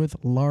roundabouts with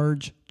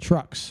large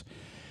trucks.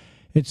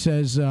 It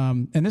says,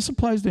 and this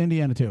applies to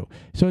Indiana too.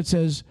 So it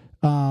says,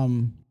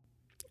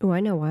 Oh, I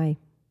know why.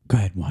 Go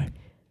ahead, why?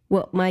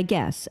 Well, my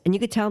guess, and you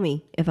could tell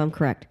me if I'm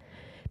correct,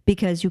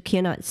 because you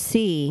cannot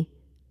see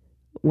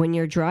when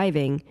you're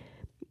driving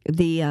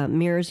the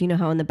mirrors. You know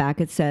how in the back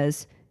it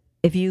says,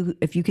 if you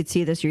could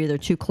see this, you're either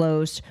too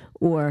close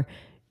or,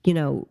 you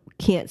know,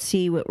 can't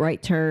see with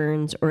right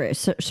turns or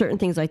certain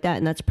things like that.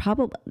 And that's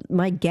probably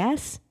my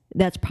guess.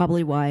 That's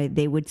probably why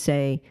they would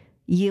say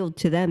yield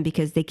to them,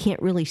 because they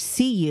can't really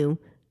see you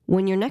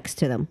when you're next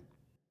to them.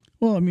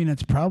 Well, I mean,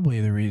 that's probably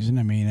the reason.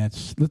 I mean,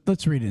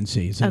 let's read it and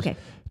see. It says, okay.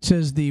 It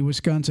says the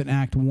Wisconsin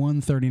Act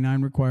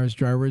 139 requires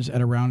drivers at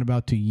a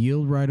roundabout to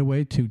yield right of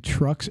way to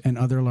trucks and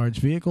other large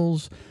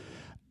vehicles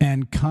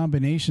and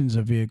combinations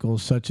of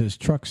vehicles such as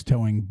trucks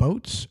towing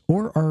boats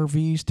or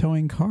RVs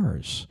towing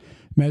cars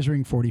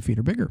measuring 40 feet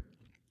or bigger.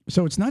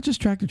 So it's not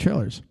just tractor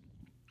trailers.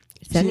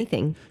 It's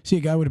anything. See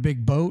a guy with a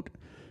big boat,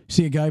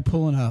 see a guy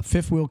pulling a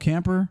fifth wheel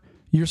camper,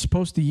 you're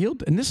supposed to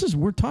yield. And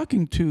we're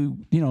talking to,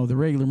 the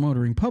regular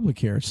motoring public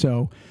here.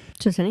 So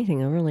just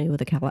anything really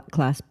with a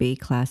class B,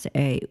 class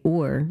A,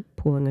 or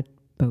pulling a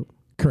boat.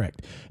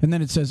 Correct. And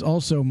then it says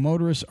also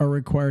motorists are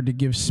required to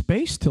give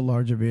space to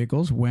larger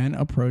vehicles when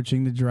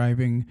approaching the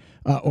driving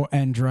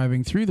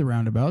through the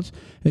roundabouts.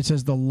 It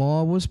says the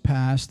law was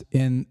passed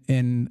in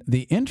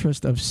the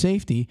interest of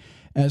safety,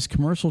 as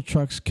commercial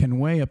trucks can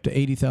weigh up to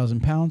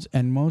 80,000 pounds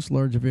and most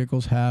larger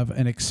vehicles have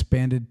an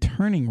expanded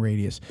turning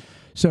radius.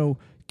 So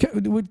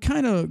it would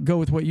kind of go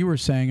with what you were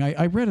saying.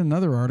 I read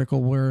another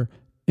article where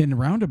in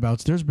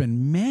roundabouts there's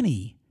been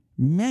many,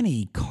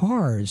 many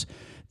cars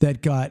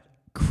that got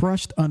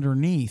crushed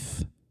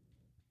underneath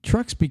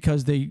trucks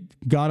because they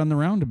got on the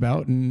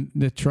roundabout and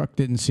the truck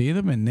didn't see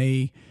them and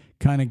they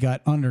kind of got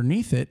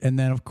underneath it. And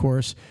then, of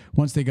course,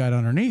 once they got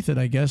underneath it,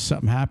 I guess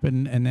something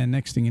happened. And then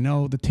next thing you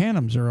know, the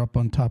tandems are up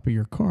on top of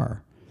your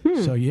car.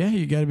 So, yeah,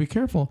 you got to be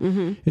careful.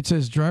 Mm-hmm. It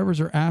says drivers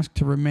are asked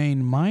to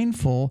remain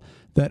mindful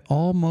that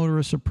all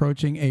motorists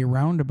approaching a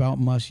roundabout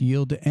must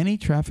yield to any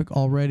traffic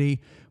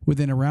already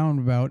within a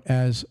roundabout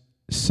as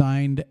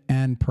signed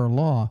and per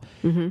law.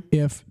 Mm-hmm.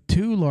 If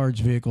two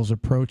large vehicles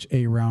approach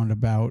a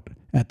roundabout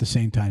at the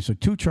same time, so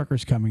two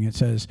truckers coming, it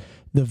says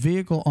the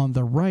vehicle on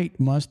the right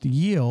must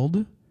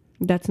yield.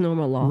 That's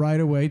normal law.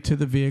 Right away to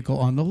the vehicle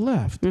on the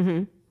left. Mm-hmm.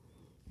 Let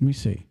me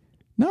see.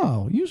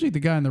 No, usually the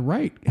guy on the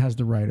right has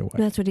the right of way.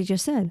 That's what he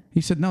just said. He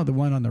said, no, the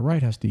one on the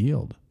right has to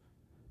yield.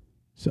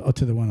 So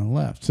to the one on the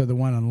left. So the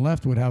one on the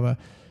left would have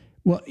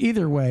well,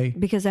 either way.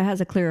 Because it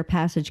has a clearer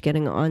passage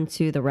getting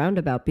onto the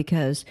roundabout,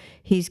 because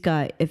he's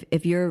got,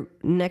 if you're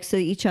next to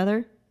each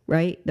other,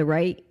 right, the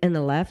right and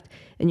the left,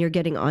 and you're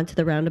getting onto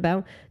the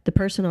roundabout, the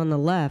person on the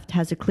left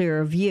has a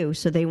clearer view,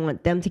 so they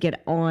want them to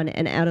get on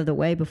and out of the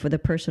way before the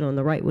person on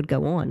the right would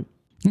go on.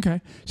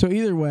 Okay. So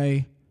either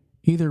way,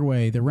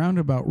 the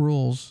roundabout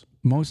rules,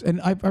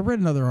 and I read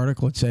another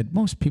article that said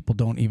most people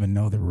don't even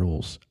know the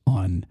rules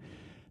on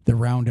the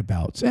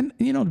roundabouts. And,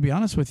 to be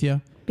honest with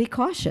you, be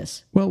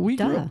cautious. Well, we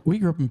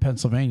grew up in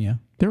Pennsylvania.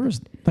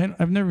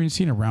 I've never even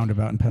seen a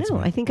roundabout in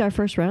Pennsylvania. No, I think our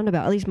first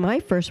roundabout, at least my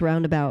first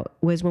roundabout,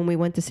 was when we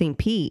went to St.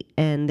 Pete,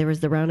 and there was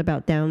the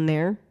roundabout down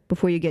there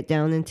before you get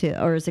down into,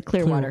 or is it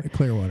Clearwater?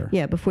 Clearwater.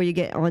 Yeah, before you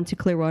get onto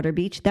Clearwater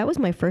Beach. That was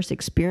my first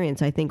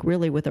experience, I think,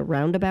 really with a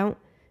roundabout.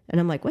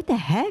 And I'm like, what the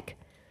heck?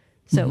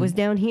 So it was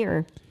down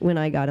here when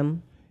I got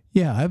them.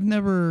 Yeah, I've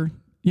never,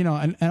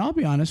 and I'll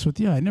be honest with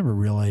you, I never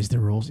realized the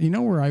rules. You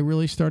know where I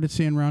really started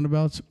seeing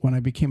roundabouts? When I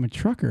became a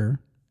trucker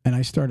and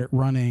I started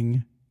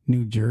running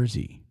New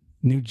Jersey.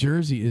 New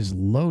Jersey is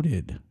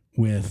loaded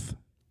with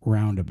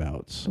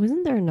roundabouts.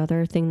 Wasn't there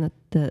another thing that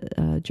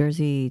the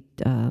Jersey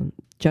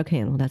jug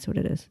handle, that's what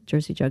it is,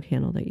 Jersey jug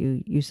handle that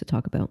you used to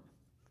talk about?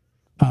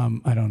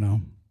 I don't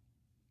know.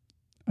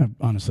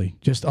 Honestly,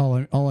 just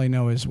all I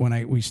know is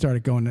when we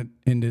started going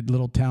into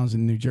little towns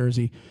in New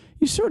Jersey,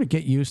 you sort of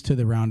get used to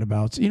the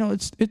roundabouts.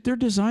 They're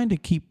designed to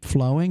keep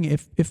flowing.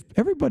 If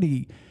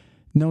everybody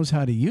knows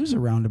how to use the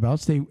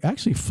roundabouts, they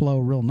actually flow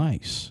real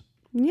nice.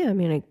 Yeah, I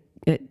mean,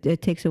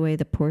 it takes away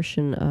the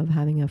portion of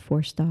having a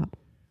forced stop.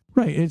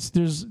 Right.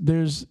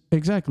 There's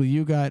exactly.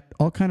 You got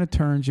all kind of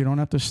turns. You don't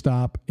have to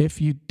stop if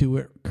you do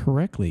it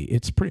correctly.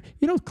 It's pretty.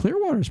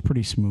 Clearwater is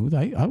pretty smooth.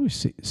 I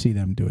always see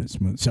them do it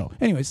smooth. So,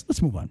 anyways, let's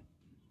move on.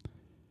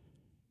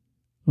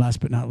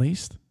 Last but not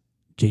least,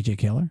 J.J.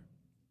 Keller.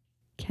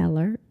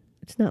 Keller?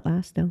 It's not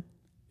last, though.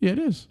 Yeah, it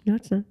is. No,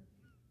 it's not.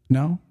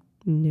 No?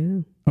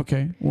 No.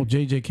 Okay. Well,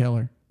 J.J.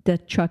 Keller. The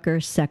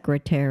trucker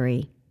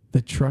secretary.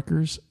 The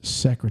trucker's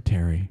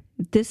secretary.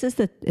 This is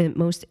the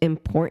most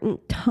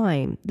important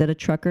time that a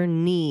trucker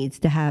needs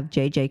to have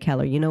J.J.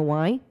 Keller. You know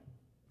why?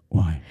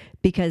 Why?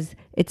 Because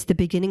it's the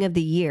beginning of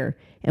the year.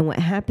 And what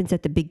happens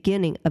at the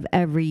beginning of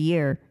every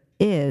year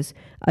is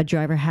a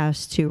driver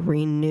has to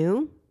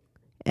renew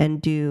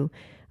and do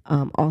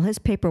all his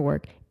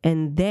paperwork,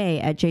 and they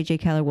at J.J.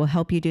 Keller will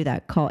help you do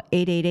that. Call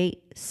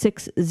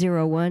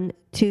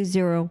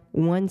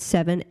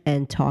 888-601-2017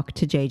 and talk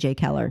to J.J.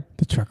 Keller.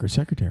 The trucker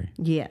secretary.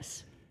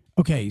 Yes.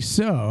 Okay,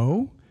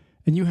 so,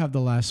 and you have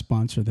the last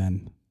sponsor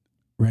then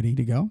ready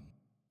to go?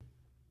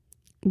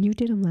 You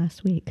did them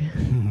last week.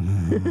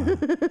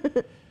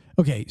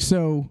 Okay,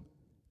 so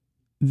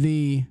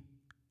the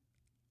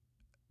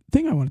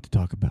thing I wanted to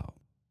talk about.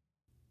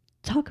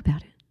 Talk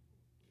about it.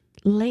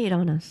 Lay it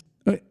on us.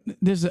 I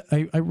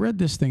read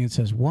this thing. It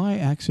says, why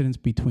accidents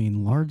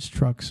between large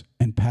trucks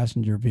and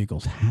passenger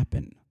vehicles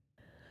happen.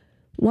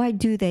 Why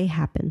do they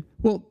happen?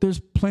 Well, there's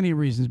plenty of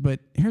reasons, but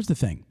here's the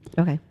thing.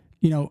 Okay.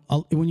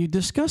 When you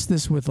discuss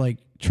this with like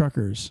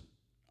truckers,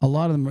 a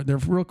lot of them, they're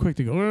real quick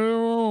to go,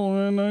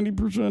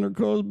 90% are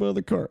caused by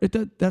the car.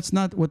 That's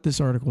not what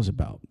this article is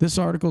about. This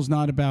article is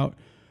not about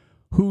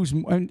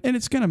and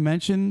it's going to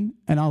mention,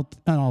 and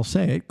I'll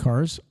say it,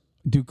 cars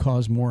do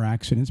cause more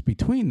accidents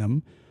between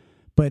them.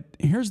 But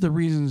here's the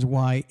reasons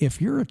why,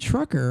 if you're a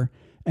trucker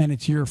and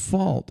it's your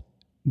fault,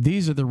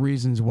 these are the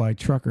reasons why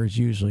truckers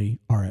usually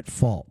are at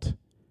fault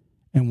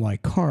and why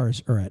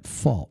cars are at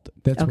fault.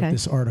 That's what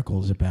this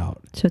article is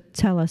about. So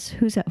tell us,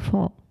 who's at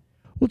fault?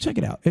 Well, check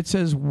it out. It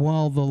says,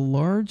 while the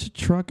large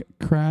truck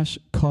crash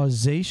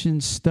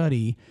causation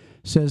study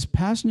says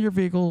passenger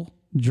vehicle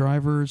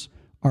drivers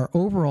are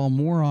overall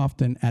more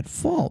often at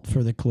fault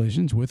for the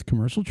collisions with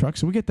commercial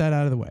trucks. So we get that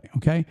out of the way,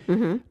 okay?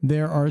 Mm-hmm.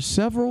 There are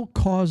several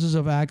causes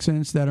of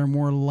accidents that are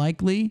more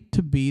likely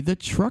to be the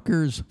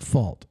trucker's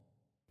fault.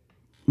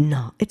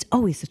 No, it's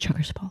always the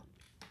trucker's fault.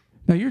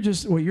 Now,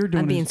 what you're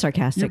doing I'm being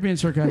sarcastic. You're being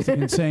sarcastic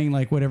and saying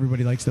like what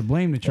everybody likes to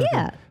blame the trucker.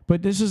 Yeah.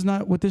 But this is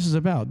not what this is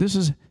about. This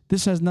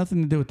has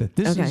nothing to do with it.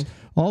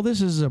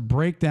 This is a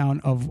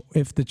breakdown of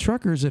if the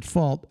trucker's at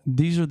fault,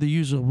 these are the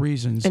usual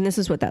reasons. And this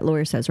is what that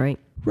lawyer says, right?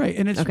 Right.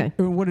 And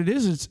what it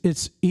is,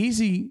 it's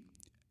easy.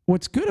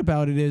 What's good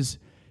about it is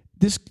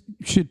this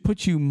should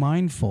put you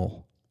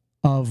mindful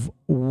of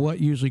what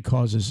usually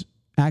causes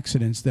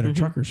accidents that are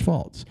truckers'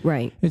 faults.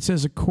 Right. It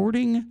says,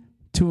 according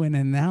to an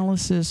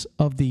analysis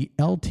of the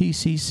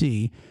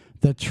LTCC,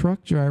 the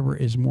truck driver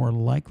is more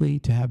likely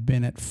to have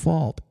been at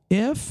fault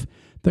if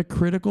the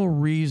critical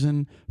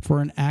reason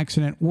for an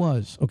accident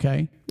was,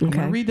 okay? I'm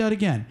going to read that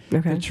again.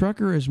 Okay. The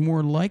trucker is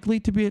more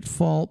likely to be at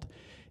fault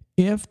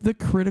if the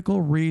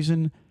critical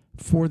reason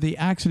for the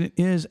accident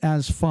is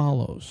as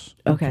follows.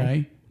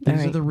 Okay?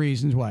 These are the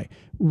reasons why.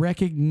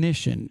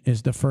 Recognition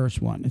is the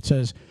first one. It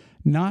says,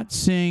 not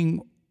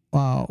seeing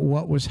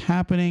what was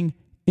happening,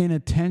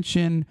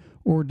 inattention,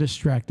 or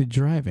distracted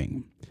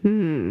driving.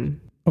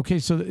 Okay,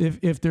 so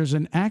if there's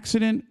an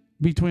accident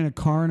between a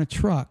car and a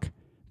truck,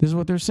 this is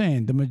what they're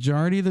saying. The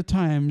majority of the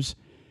times,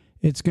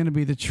 it's going to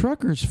be the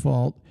trucker's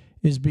fault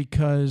is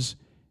because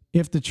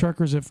if the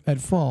trucker's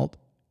at fault,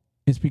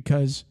 it's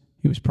because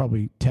he was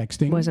probably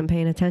texting. Wasn't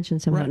paying attention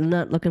somehow,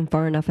 not looking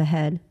far enough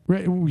ahead.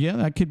 Right. Yeah,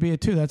 that could be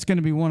it too. That's going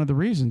to be one of the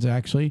reasons,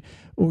 actually,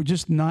 or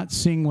just not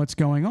seeing what's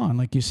going on,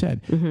 like you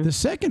said. Mm-hmm. The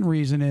second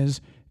reason is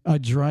a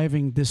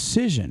driving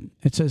decision.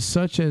 It says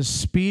such as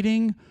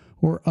speeding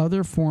or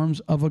other forms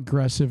of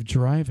aggressive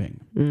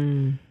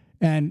driving.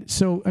 And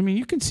so, I mean,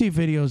 you can see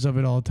videos of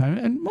it all the time.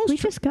 And we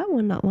just got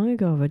one not long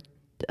ago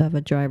of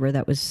a driver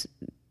that was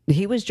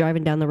he was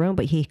driving down the road,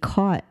 but he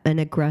caught an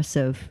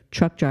aggressive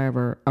truck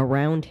driver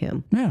around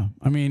him. Yeah,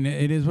 I mean,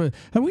 it is what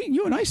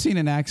you and I seen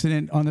an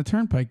accident on the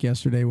turnpike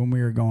yesterday when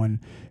we were going,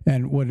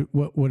 and what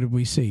did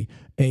we see?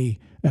 A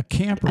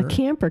camper. A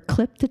camper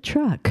clipped the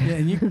truck. Yeah,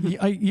 and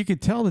you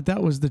could tell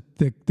that was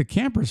the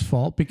camper's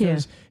fault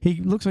because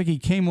he looks like he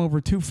came over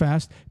too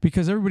fast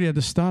because everybody had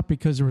to stop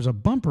because there was a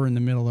bumper in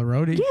the middle of the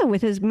road.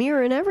 With his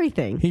mirror and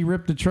everything. He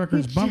ripped the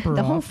trucker's bumper off.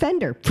 The whole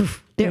fender.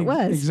 Poof, there it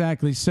was.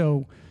 Exactly.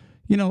 So,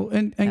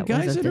 and that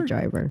guys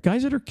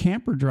that are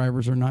camper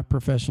drivers are not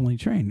professionally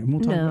trained. And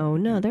we'll talk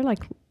no, they're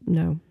like,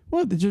 no.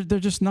 Well, they're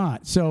just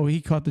not. So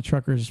he caught the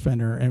trucker's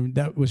fender, and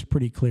that was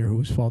pretty clear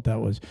whose fault that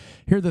was.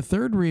 Here, the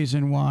third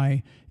reason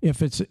why,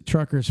 if it's a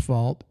trucker's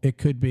fault, it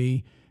could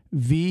be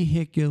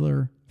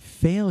vehicular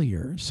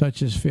failure,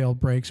 such as failed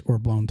brakes or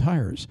blown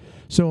tires.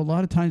 So a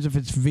lot of times, if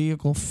it's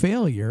vehicle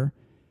failure,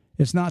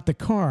 it's not the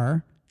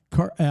car.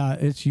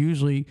 It's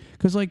usually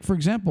because, like, for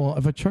example,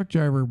 if a truck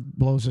driver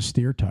blows a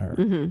steer tire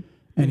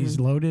and he's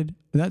loaded,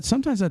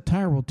 sometimes that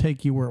tire will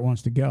take you where it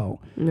wants to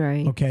go.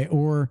 Right. Okay.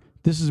 Or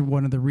this is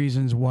one of the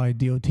reasons why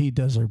DOT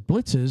does their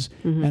blitzes,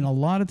 and a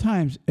lot of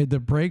times the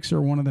brakes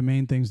are one of the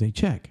main things they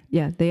check.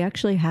 Yeah, they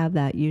actually have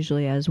that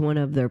usually as one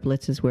of their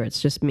blitzes where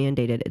it's just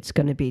mandated. It's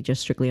going to be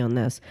just strictly on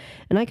this,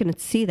 and I can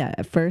see that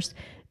at first.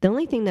 The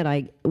only thing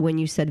that when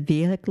you said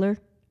vehicular,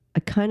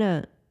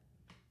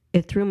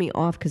 it threw me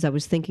off because I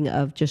was thinking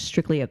of just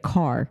strictly a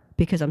car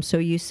because I'm so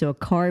used to a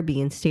car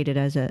being stated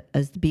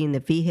as being the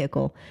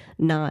vehicle,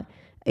 not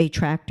a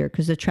tractor.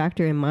 Because the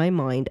tractor in my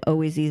mind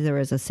always either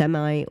as a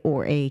semi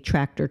or a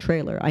tractor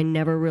trailer. I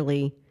never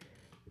really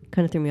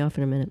kind of threw me off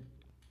in a minute.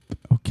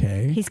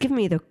 Okay. He's giving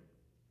me the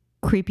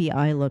creepy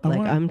eye look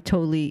I'm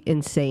totally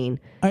insane.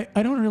 I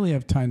don't really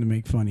have time to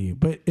make fun of you,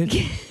 but it's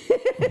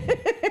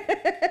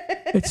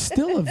it's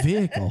still a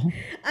vehicle.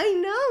 I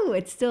know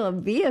it's still a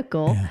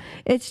vehicle. Yeah.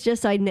 It's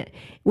just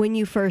when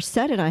you first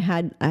said it, I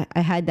had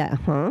that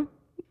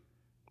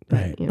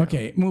Right. But,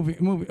 okay.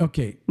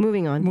 Okay.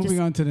 Moving on. Moving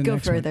on to the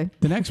next further. one.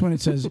 The next one, it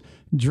says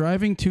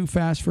driving too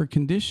fast for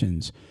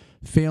conditions,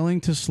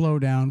 failing to slow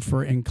down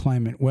for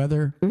inclement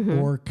weather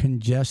or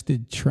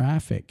congested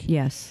traffic.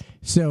 Yes.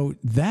 So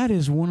that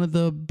is one of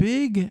the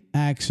big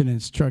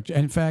accidents.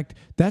 In fact,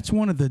 that's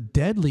one of the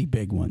deadly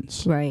big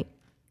ones. Right.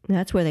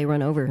 That's where they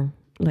run over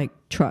like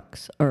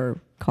trucks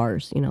or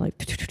cars. Like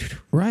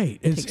right.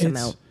 It's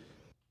out.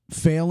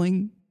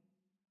 Failing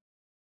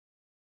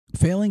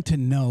to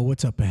know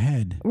what's up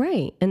ahead.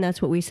 Right. And that's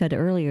what we said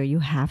earlier. You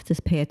have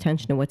to pay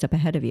attention to what's up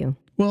ahead of you.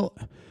 Well,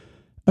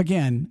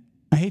 again,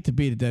 I hate to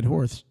beat a dead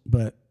horse,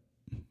 but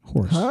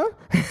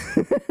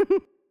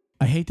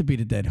I hate to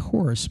beat a dead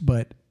horse,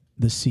 but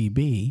the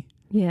CB.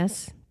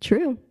 Yes,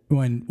 true.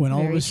 When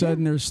all of a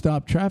sudden there's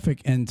stopped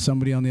traffic and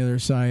somebody on the other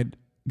side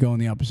going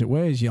the opposite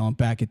way is yelling,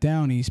 back it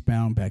down,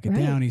 eastbound, back it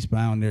down,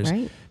 eastbound.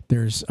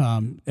 There's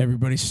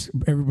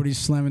everybody's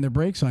slamming their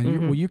brakes on you.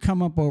 Well, you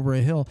come up over a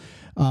hill.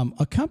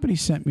 A company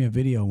sent me a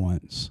video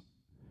once,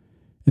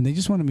 and they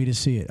just wanted me to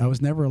see it. I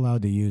was never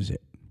allowed to use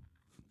it,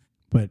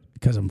 but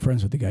because I'm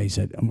friends with the guy, he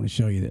said, I'm going to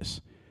show you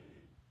this.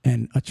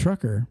 And a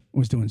trucker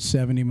was doing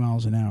 70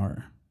 miles an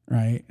hour,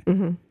 right?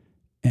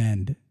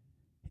 And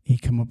he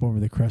come up over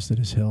the crest of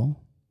this hill,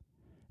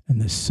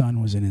 and the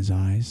sun was in his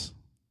eyes.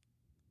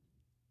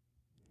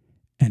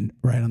 And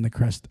right on the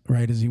crest,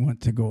 right as he went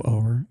to go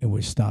over, it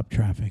was stopped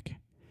traffic.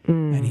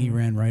 And he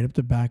ran right up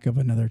the back of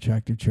another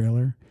tractor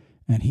trailer,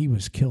 and he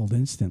was killed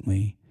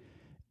instantly.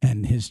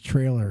 And his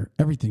trailer,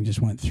 everything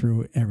just went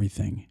through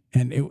everything.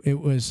 And it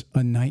was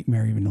a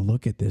nightmare even to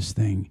look at this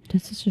thing.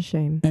 That's such a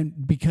shame.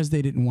 And because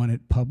they didn't want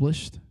it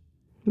published,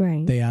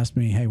 they asked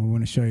me, hey, we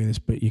want to show you this,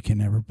 but you can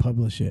never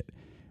publish it.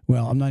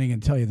 Well, I'm not even going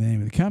to tell you the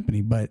name of the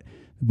company, but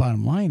the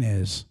bottom line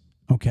is,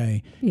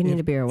 okay. You need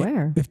to be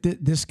aware. If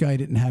this guy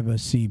didn't have a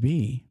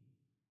CB,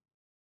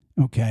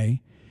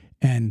 okay,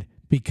 and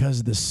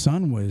because the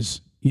sun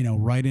was,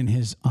 right in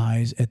his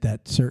eyes at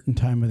that certain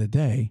time of the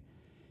day,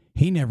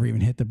 he never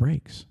even hit the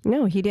brakes.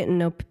 No, he didn't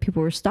know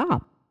people were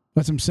stopped.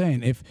 That's what I'm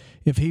saying.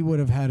 If he would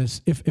have had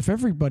if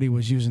everybody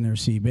was using their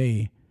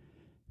CB,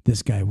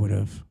 this guy would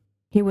have.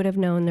 He would have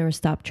known there was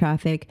stopped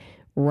traffic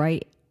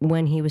right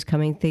when he was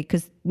coming,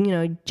 because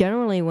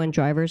generally when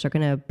drivers are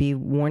going to be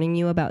warning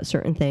you about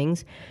certain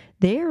things,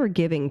 they are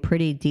giving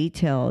pretty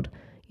detailed,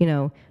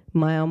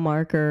 mile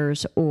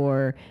markers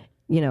or,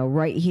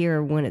 right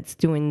here when it's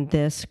doing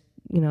this,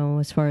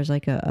 as far as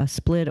like a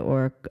split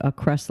or a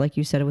crust, like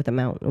you said, with a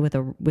mountain, with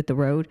the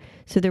road.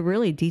 So they're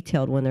really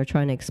detailed when they're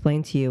trying to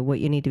explain to you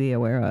what you need to be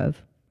aware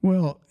of.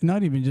 Well,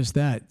 not even just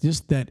that,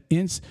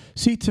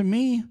 see, to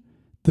me,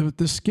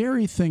 the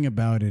scary thing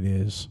about it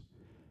is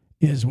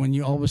when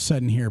you all of a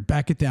sudden hear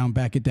back it down,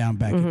 back it down,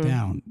 back it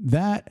down.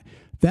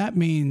 That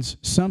means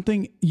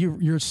something,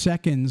 you're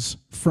seconds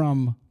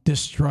from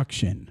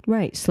destruction.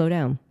 Right. Slow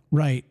down.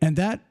 Right. And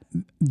that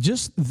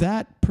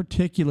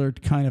particular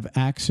kind of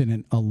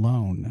accident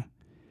alone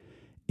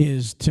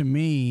is, to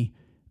me,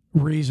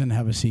 reason to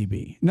have a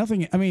CB.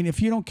 Nothing. I mean,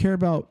 if you don't care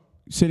about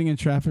sitting in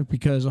traffic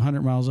because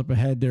 100 miles up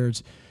ahead,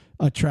 there's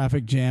a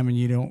traffic jam and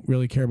you don't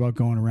really care about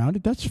going around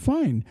it, that's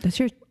fine. That's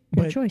your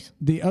But choice.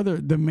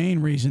 the main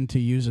reason to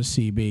use a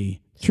CB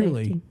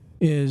truly Safety.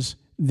 is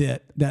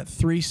that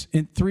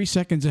 3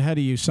 seconds ahead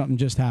of you, something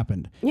just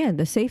happened. Yeah,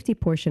 the safety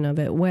portion of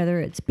it, whether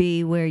it's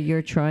be where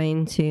you're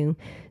trying to,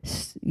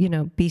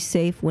 be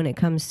safe when it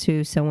comes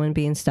to someone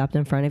being stopped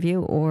in front of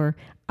you, or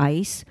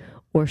ice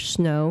or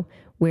snow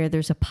where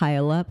there's a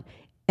pile up.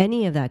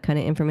 Any of that kind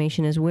of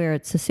information is where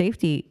it's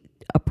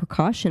a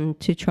precaution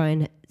to try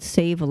and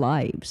save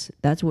lives.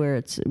 That's where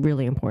it's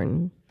really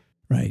important.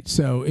 Right.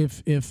 So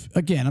if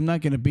again, I'm not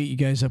going to beat you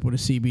guys up with a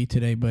CB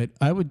today, but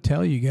I would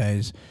tell you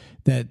guys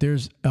that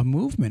there's a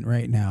movement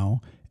right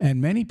now,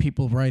 and many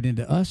people write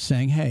into us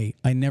saying, hey,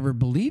 I never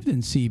believed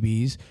in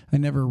CBs. I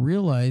never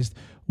realized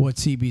what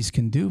CBs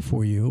can do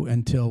for you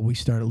until we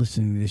started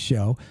listening to this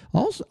show.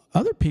 Also,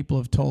 other people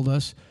have told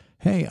us,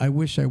 hey, I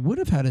wish I would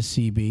have had a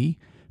CB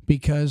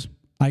because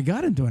I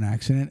got into an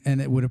accident and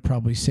it would have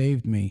probably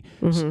saved me.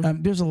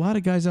 There's a lot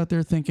of guys out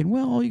there thinking,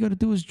 well, all you got to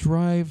do is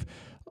drive,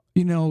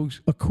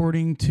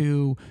 according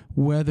to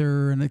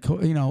weather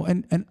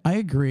and, and I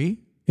agree.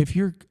 If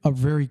you're a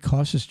very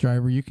cautious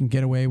driver, you can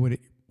get away with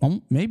it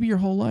maybe your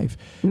whole life.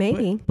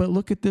 Maybe. But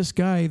look at this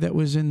guy that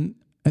was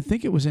I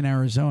think it was in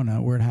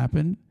Arizona where it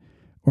happened,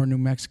 or New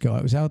Mexico.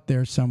 I was out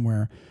there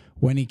somewhere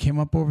when he came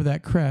up over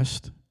that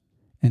crest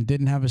and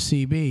didn't have a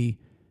CB.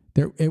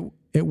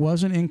 It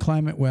wasn't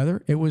inclement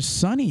weather. It was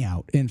sunny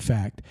out, in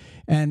fact.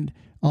 And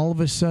all of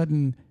a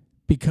sudden,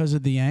 because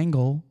of the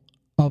angle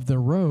of the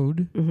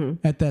road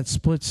at that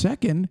split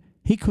second,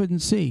 he couldn't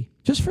see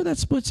just for that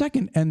split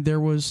second. And there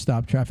was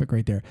stop traffic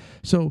right there.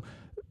 So,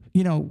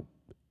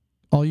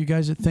 all you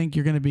guys that think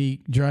you're going to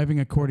be driving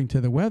according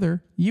to the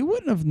weather, you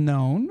wouldn't have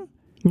known.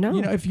 No.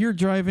 If you're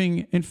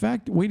driving, in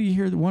fact, wait till you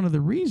hear one of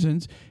the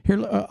reasons. Here,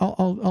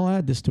 I'll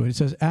add this to it. It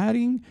says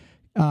adding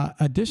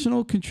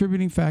additional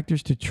contributing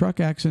factors to truck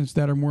accidents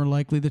that are more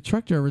likely the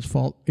truck driver's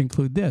fault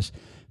include this: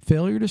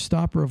 failure to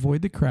stop or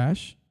avoid the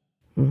crash.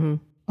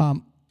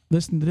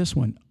 Listen to this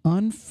one: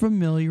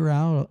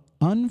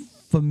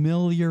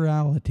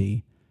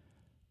 unfamiliarity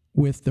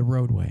with the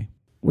roadway.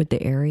 With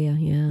the area,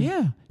 yeah.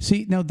 Yeah.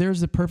 See, now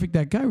there's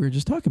that guy we were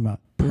just talking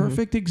about.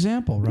 Perfect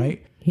example,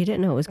 right? He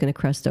didn't know it was going to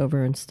crest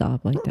over and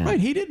stop like that. Right.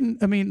 He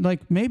didn't. I mean,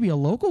 like maybe a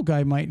local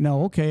guy might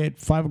know, okay, at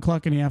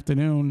 5:00 in the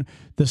afternoon,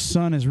 the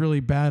sun is really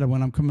bad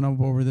when I'm coming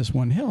up over this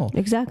one hill.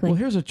 Exactly. Well,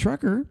 here's a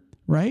trucker,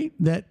 right,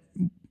 that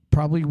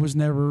probably was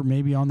never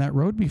maybe on that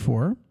road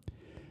before.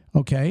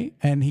 Okay.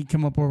 And he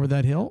come up over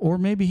that hill, or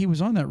maybe he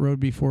was on that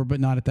road before, but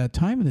not at that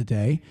time of the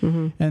day.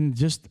 And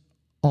just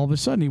all of a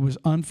sudden he was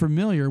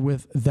unfamiliar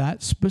with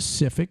that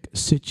specific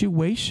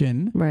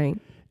situation. Right.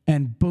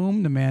 And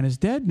boom, the man is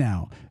dead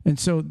now. And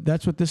so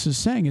that's what this is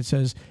saying. It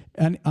says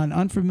an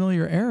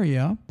unfamiliar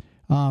area.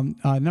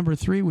 Number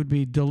 3 would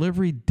be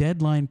delivery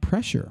deadline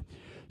pressure.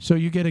 So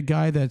you get a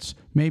guy that's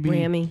maybe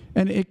Rammy.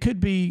 And it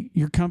could be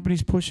your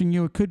company's pushing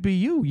you. It could be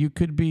you.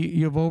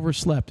 You've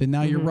overslept and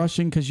now you're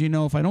rushing because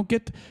if I don't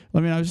get.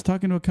 I was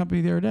talking to a company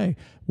the other day.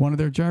 One of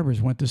their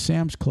drivers went to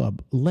Sam's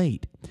Club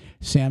late.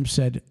 Sam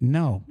said,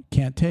 "No,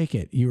 can't take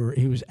it." He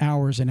was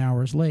hours and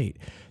hours late.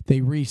 They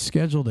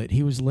rescheduled it.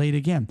 He was late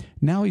again.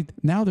 Now they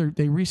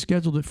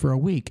rescheduled it for a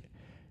week,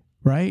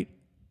 right?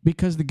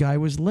 Because the guy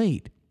was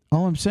late.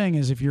 All I'm saying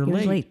is, if you're He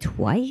was late, late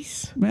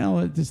twice. well,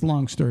 it's a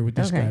long story with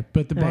this Okay. guy.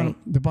 But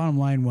the bottom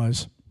line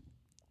was,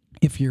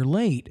 if you're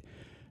late,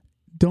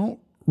 don't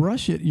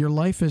rush it. Your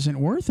life isn't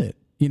worth it.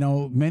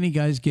 Many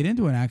guys get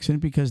into an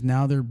accident because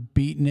now they're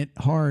beating it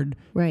hard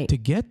to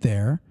get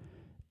there.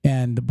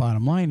 And the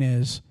bottom line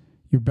is,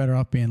 you're better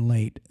off being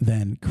late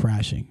than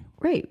crashing.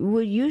 Right.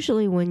 Well,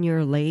 usually when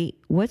you're late,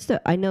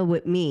 I know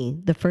with me,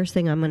 the first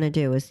thing I'm going to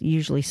do is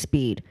usually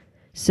speed.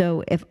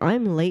 So if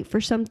I'm late for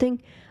something,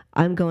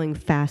 I'm going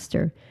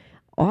faster.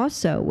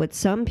 Also, with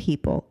some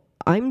people,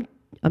 I'm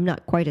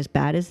not quite as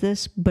bad as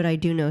this, but I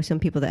do know some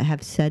people that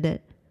have said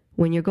it.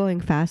 When you're going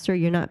faster,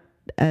 you're not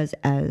as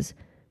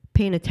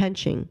paying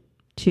attention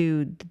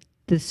to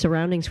the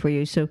surroundings for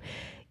you. So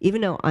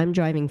even though I'm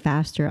driving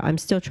faster, I'm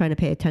still trying to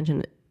pay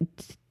attention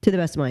to the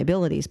best of my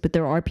abilities, but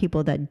there are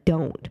people that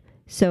don't.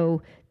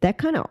 So that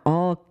kind of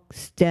all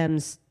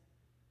stems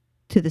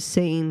to the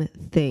same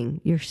thing.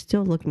 You're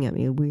still looking at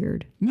me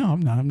weird. No, I'm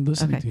not. I'm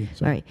listening to you.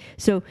 All right.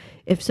 So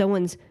if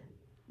someone's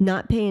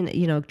not paying,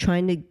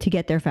 trying to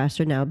get there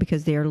faster now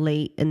because they're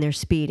late and they're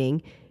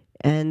speeding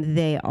and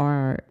they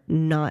are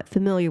not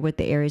familiar with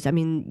the areas,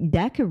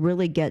 that could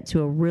really get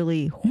to a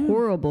really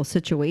horrible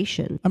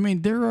situation.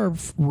 There are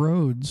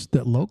roads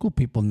that local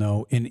people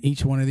know in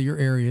each one of your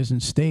areas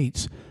and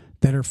states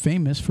that are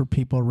famous for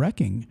people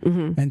wrecking.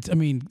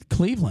 And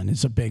Cleveland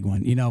is a big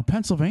one.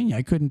 Pennsylvania,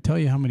 I couldn't tell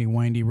you how many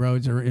windy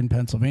roads are in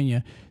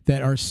Pennsylvania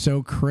that are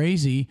so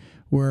crazy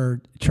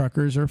where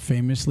truckers are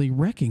famously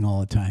wrecking all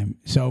the time.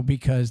 So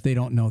because they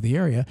don't know the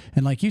area.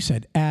 And like you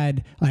said,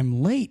 add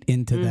I'm late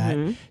into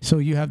that. So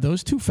you have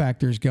those two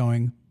factors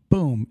going,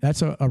 boom,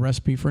 that's a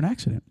recipe for an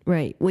accident.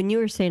 Right. When you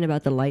were saying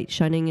about the light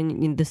shining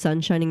and the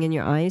sun shining in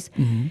your eyes,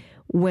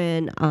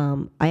 when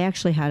I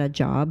actually had a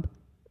job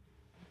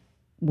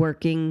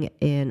working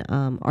in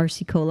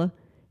Arcicola,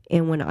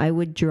 and when I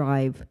would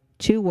drive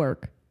to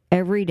work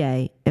every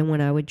day, and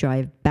when I would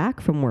drive back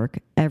from work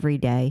every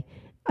day,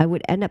 I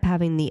would end up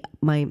having the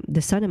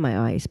sun in my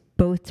eyes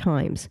both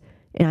times,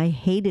 and I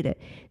hated it.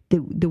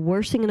 The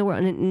worst thing in the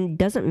world, and it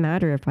doesn't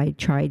matter if I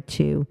tried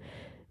to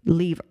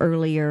leave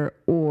earlier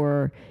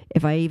or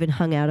if I even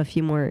hung out a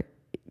few more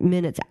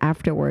minutes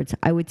afterwards,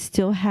 I would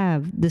still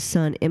have the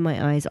sun in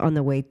my eyes on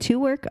the way to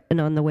work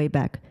and on the way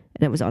back.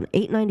 And it was on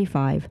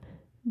 895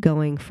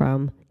 going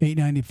from...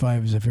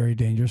 895 is a very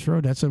dangerous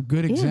road. That's a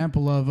good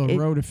example of a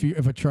road if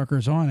a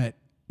trucker's on it,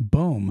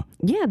 boom.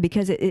 Yeah,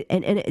 because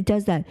it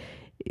does that.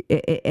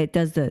 It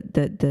does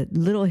the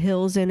little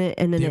hills in it,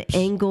 and then Dips. the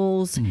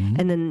angles,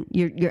 and then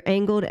you're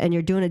angled and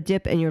you're doing a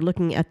dip and you're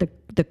looking at the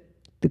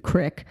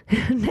creek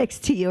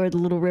next to you or the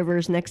little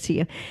rivers next to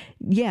you.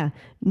 Yeah,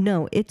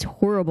 no, it's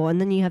horrible. And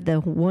then you have the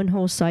one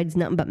whole side's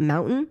nothing but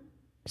mountain.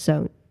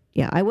 So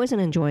yeah, I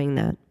wasn't enjoying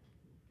that.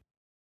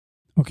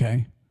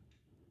 Okay.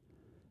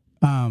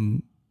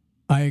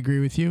 I agree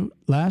with you.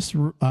 I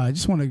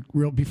just want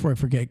to before I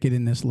forget, get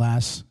in this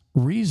last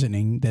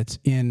reasoning that's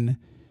in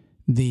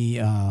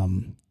the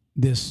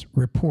this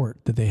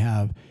report that they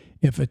have.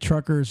 If a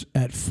trucker's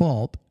at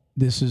fault,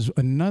 this is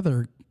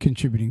another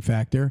contributing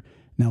factor.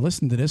 Now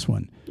listen to this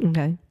one.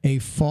 Okay. A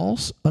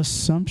false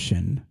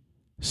assumption,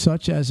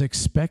 such as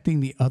expecting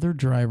the other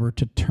driver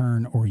to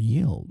turn or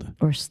yield.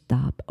 Or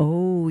stop.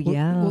 Oh,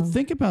 yeah. Well,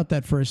 think about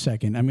that for a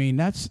second. I mean,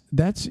 that's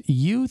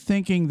you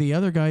thinking the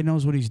other guy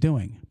knows what he's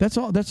doing. That's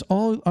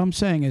all I'm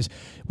saying is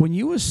when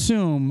you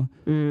assume,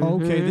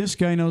 okay, this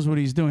guy knows what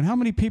he's doing. How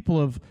many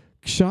people have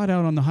shot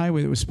out on the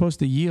highway that was supposed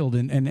to yield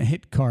and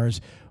hit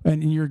cars,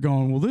 and you're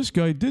going, well, this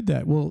guy did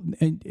that. Well,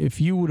 and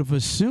if you would have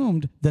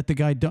assumed that the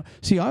guy don't...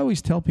 See, I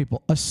always tell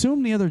people,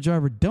 assume the other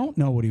driver don't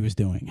know what he was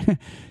doing.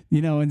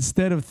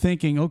 Instead of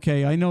thinking,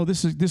 okay, I know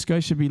this guy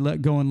should be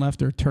going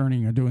left or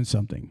turning or doing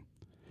something.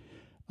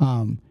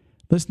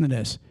 Listen to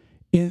this.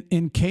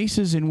 In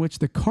cases in which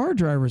the car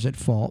driver is at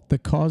fault, the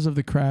cause of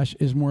the crash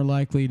is more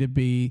likely to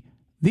be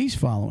these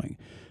following: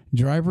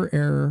 driver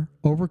error,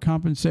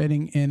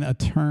 overcompensating in a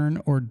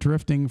turn or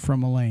drifting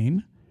from a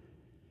lane,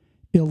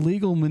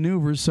 illegal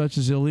maneuvers such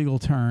as illegal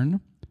turn,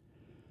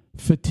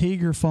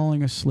 fatigue or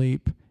falling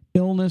asleep,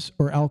 illness,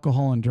 or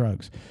alcohol and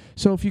drugs.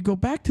 So if you go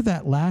back to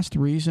that last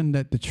reason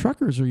that the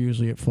truckers are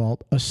usually at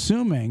fault,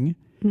 assuming,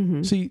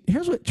 see,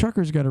 here's what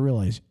truckers got to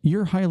realize.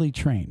 You're highly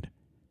trained.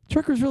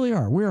 Truckers really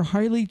are. We are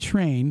highly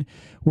trained.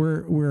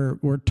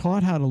 We're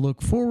taught how to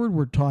look forward.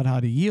 We're taught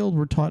how to yield.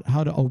 We're taught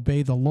how to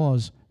obey the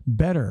laws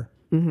better.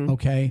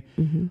 Okay?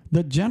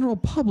 The general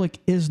public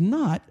is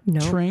not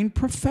trained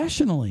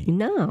professionally.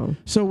 No.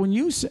 So when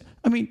you say,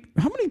 I mean,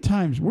 how many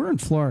times, we're in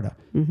Florida,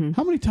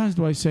 how many times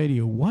do I say to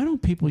you, why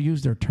don't people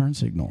use their turn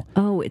signal?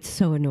 Oh, it's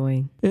so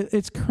annoying.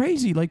 It's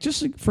crazy. Like,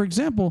 just for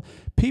example,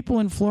 people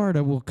in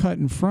Florida will cut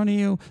in front of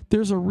you.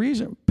 There's a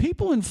reason.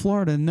 People in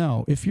Florida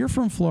know, if you're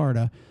from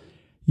Florida,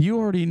 you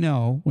already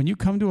know when you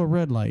come to a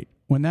red light,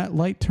 when that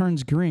light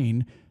turns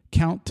green,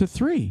 count to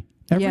 3.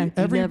 You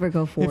never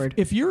go forward.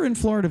 If you're in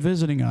Florida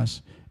visiting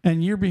us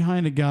and you're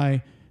behind a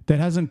guy that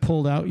hasn't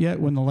pulled out yet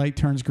when the light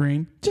turns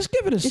green, just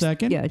give it a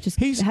second. Yeah, just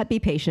be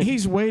patient.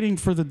 He's waiting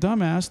for the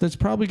dumbass that's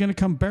probably going to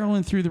come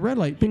barreling through the red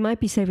light. He might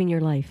be saving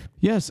your life.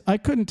 Yes, I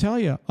couldn't tell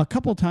you. A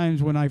couple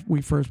times when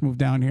we first moved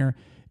down here,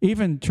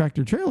 even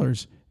tractor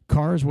trailers,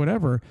 cars,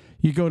 whatever,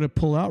 you go to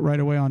pull out right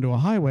away onto a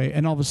highway,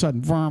 and all of a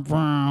sudden, vroom,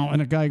 vroom,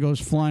 and a guy goes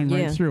flying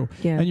right through.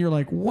 Yeah. And you're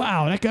like,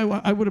 wow, that guy,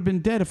 I would have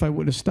been dead if I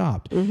would have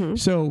stopped.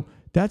 So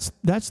that's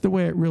the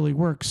way it really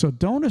works. So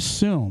don't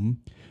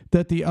assume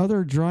that the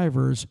other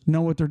drivers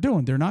know what they're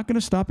doing. They're not going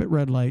to stop at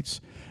red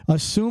lights.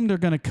 Assume they're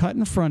going to cut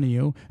in front of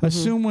you.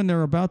 Assume when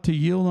they're about to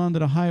yield onto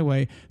the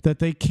highway that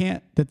they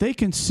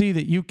can see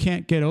that you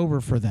can't get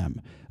over for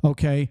them.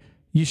 Okay?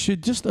 You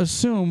should just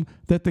assume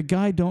that the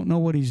guy don't know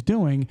what he's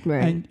doing,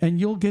 right, and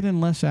you'll get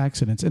in less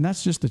accidents. And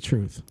that's just the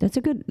truth. That's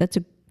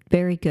a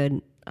very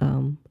good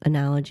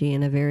analogy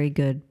and a very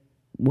good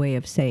way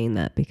of saying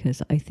that,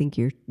 because I think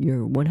you're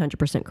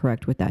 100%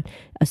 correct with that.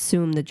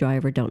 Assume the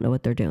driver don't know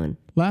what they're doing.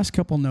 Last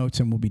couple notes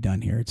and we'll be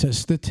done here. It says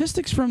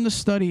statistics from the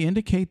study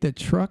indicate that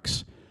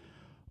trucks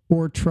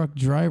or truck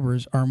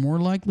drivers are more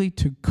likely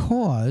to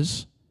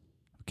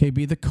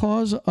be the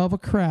cause of a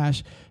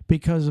crash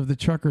because of the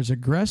trucker's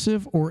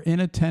aggressive or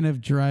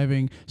inattentive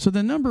driving. So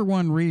the number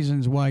one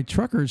reasons why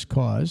truckers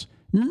cause,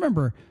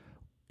 remember,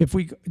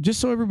 just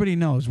so everybody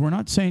knows, we're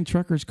not saying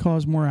truckers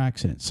cause more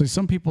accidents. So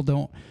some people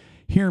don't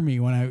hear me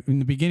in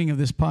the beginning of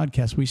this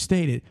podcast, we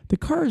stated the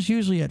car is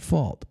usually at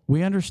fault.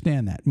 We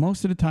understand that.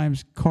 Most of the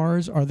times,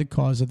 cars are the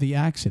cause of the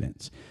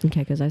accidents. Okay,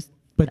 because I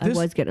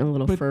was getting a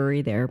little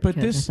furry there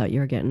because I thought you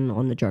were getting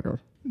on the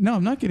trucker. No,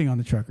 I'm not getting on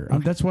the trucker.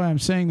 Okay. That's why I'm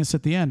saying this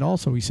at the end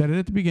also. We said it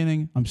at the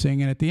beginning. I'm saying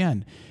it at the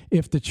end.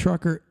 I'm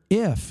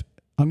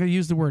going to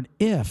use the word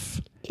if.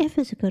 If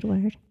is a good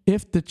word.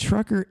 If the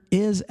trucker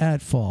is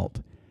at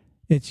fault,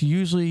 it's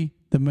usually,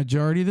 the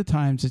majority of the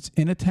times, it's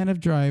inattentive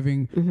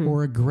driving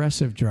or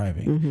aggressive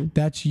driving.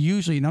 That's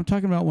usually, and I'm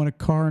talking about when a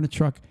car and a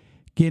truck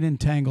get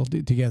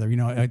entangled together,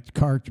 a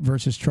car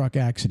versus truck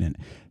accident.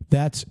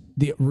 That's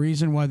the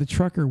reason why the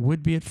trucker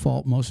would be at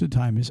fault most of the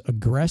time, is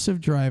aggressive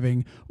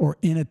driving or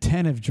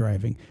inattentive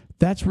driving.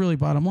 That's really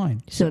bottom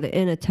line. So the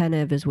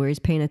inattentive is where he's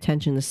paying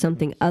attention to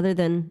something other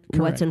than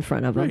what's in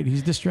front of him. Right,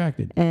 he's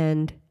distracted.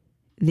 And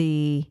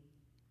the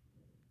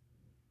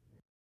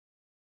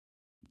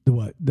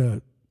what?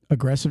 The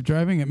aggressive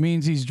driving? It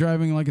means he's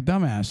driving like a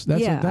dumbass.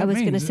 That's what that I was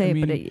going to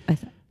means.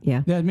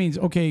 say, That means,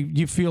 okay,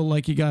 you feel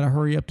like you got to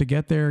hurry up to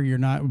get there. You're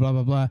not, blah,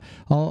 blah, blah.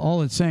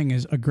 All it's saying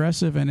is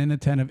aggressive and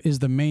inattentive is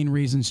the main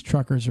reasons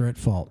truckers are at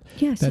fault.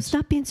 Yeah, so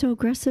stop being so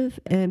aggressive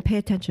and pay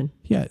attention.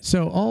 Yeah,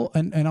 so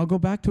and I'll go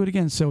back to it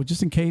again. So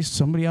just in case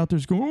somebody out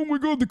there's going, oh my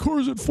God, the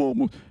car's at fault.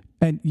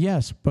 And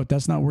yes, but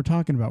that's not what we're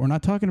talking about. We're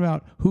not talking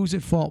about who's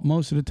at fault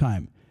most of the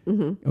time.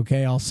 Mm-hmm.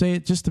 Okay, I'll say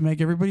it just to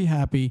make everybody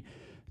happy.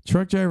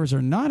 Truck drivers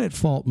are not at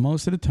fault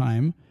most of the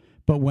time,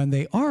 but when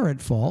they are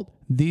at fault,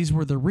 these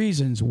were the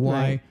reasons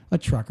why a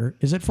trucker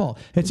is at fault.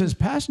 It says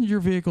passenger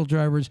vehicle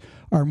drivers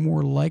are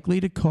more likely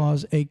to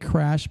cause a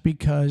crash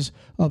because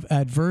of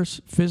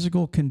adverse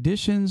physical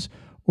conditions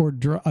or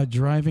a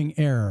driving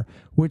error,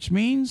 which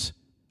means,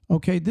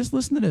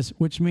 listen to this,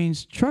 which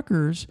means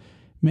truckers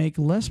make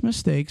less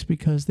mistakes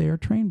because they are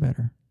trained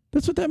better.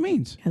 That's what that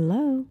means.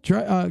 Hello.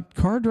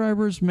 Car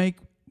drivers the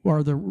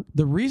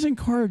reason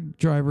car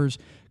drivers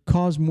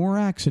cause more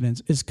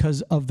accidents is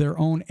because of their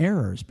own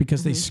errors,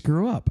 because they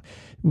screw up,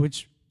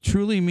 which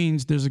truly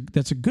means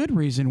that's a good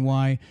reason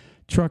why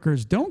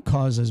truckers don't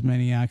cause as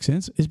many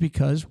accidents, is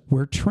because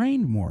we're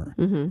trained more.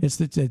 Mm-hmm.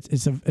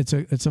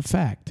 It's a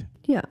fact.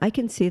 Yeah, I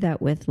can see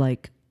that with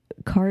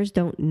cars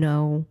don't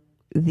know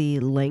the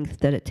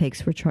length that it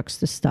takes for trucks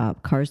to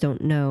stop. Cars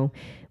don't know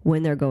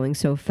when they're going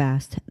so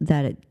fast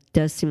that it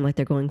does seem like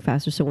they're going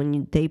faster. So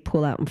when they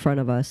pull out in front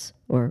of us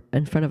or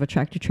in front of a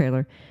tractor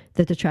trailer,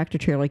 that the tractor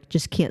trailer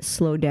just can't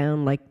slow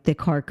down like the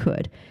car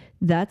could.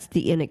 That's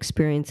the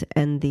inexperience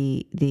and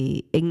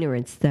the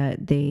ignorance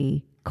that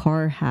the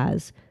car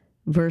has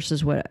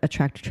versus what a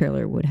tractor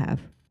trailer would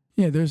have.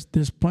 Yeah,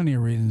 there's plenty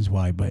of reasons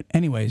why. But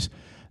anyways,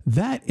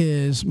 that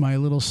is my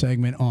little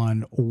segment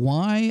on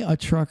why a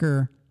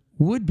trucker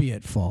would be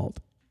at fault.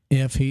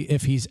 If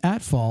he's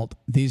at fault,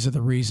 these are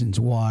the reasons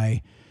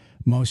why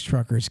most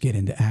truckers get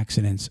into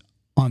accidents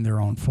on their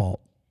own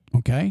fault.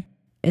 Okay?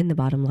 And the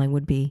bottom line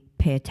would be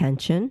pay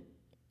attention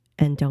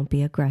and don't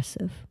be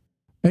aggressive.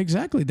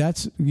 Exactly.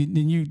 That's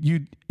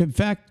you. In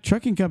fact,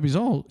 trucking companies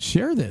all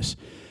share this,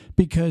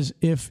 because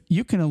if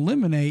you can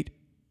eliminate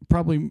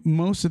probably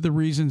most of the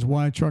reasons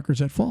why a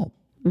trucker's at fault,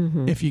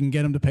 if you can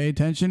get them to pay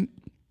attention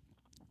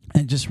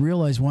and just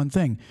realize one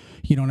thing,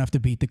 you don't have to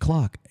beat the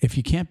clock. If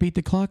you can't beat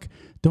the clock,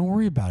 don't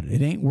worry about it.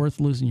 It ain't worth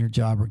losing your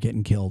job or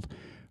getting killed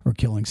or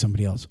killing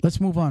somebody else.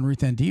 Let's move on.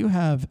 Ruth Ann, do you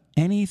have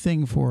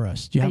anything for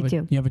us? I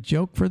do. You have a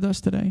joke for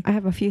us today? I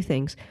have a few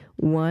things.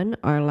 One,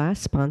 our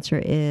last sponsor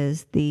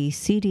is the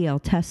CDL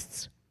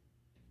tests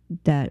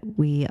that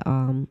we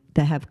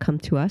that have come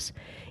to us,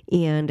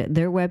 and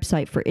their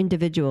website for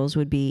individuals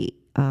would be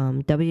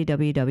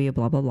www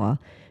blah blah blah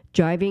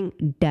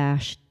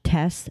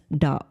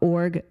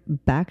driving-test.org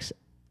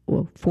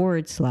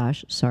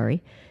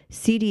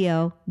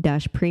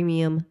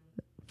CDL-premium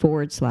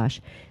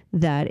 /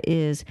 That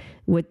is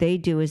what they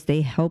do, is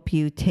they help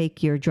you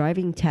take your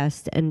driving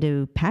test and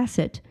to pass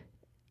it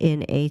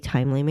in a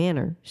timely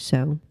manner.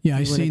 So yeah,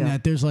 I've seen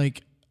that. There's I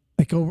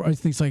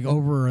think it's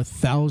over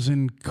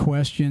 1,000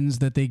 questions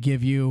that they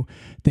give you.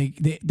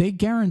 They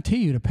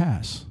guarantee you to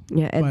pass.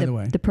 Yeah, and by the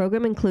way, the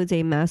program includes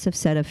a massive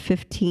set of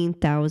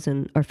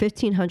 15,000 or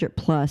 1,500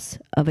 plus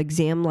of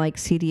exam-like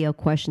CDL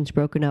questions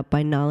broken up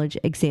by knowledge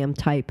exam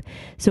type.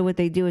 So what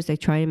they do is they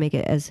try to make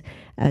it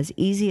as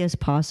easy as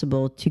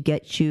possible to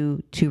get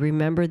you to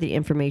remember the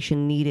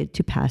information needed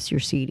to pass your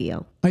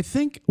CDL. I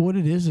think what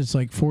it is, it's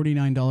like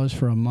 $49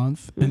 for a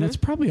month, and that's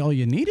probably all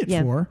you need it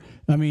for.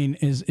 I mean,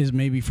 is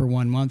maybe for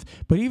 1 month.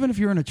 But even if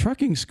you're in a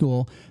trucking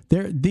school,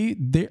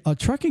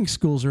 trucking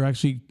schools are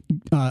actually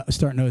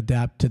starting to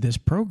adapt to this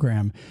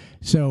program.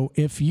 So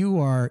if you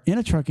are in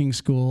a trucking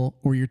school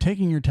or you're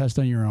taking your test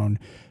on your own,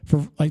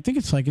 I think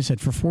it's like I said,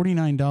 for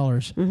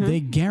 $49, they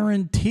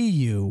guarantee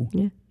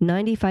you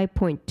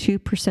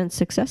 95.2%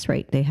 success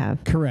rate they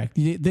have. Correct.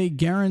 They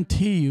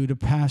guarantee you to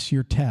pass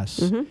your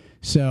tests.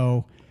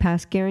 So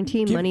pass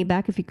guarantee, money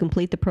back if you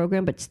complete the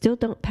program, but still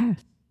don't pass.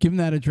 Give them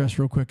that address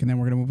real quick, and then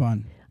we're going to move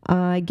on.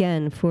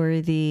 Again,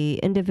 for the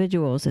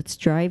individuals, it's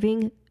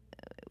driving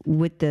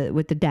with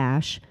the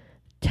dash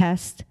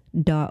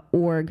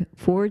test.org /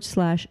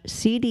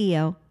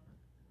 CDL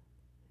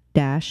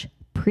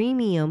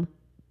 -premium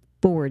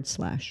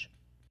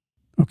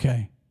 /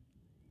 Okay.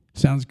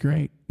 Sounds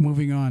great.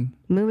 Moving on.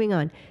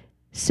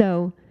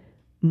 So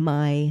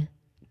my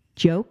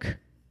joke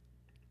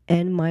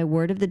and my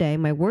word of the day.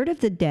 My word of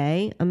the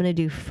day I'm going to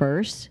do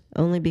first,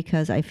 only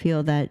because I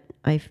feel that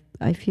I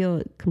feel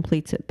it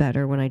completes it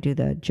better when I do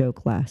the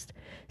joke last.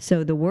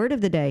 So the word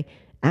of the day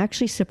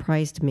actually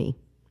surprised me.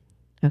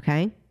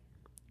 Okay?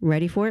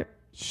 Ready for it?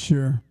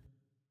 Sure.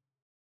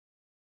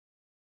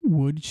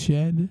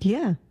 Woodshed?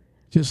 Yeah.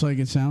 Just like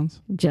it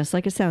sounds? Just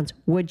like it sounds.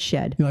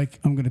 Woodshed. You're like,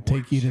 I'm going to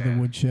take you to the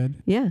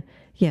woodshed? Yeah.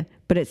 Yeah.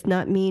 But it's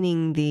not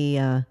meaning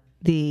I'm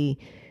going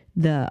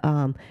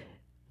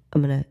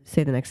to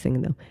say the next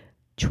thing though.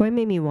 Troy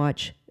made me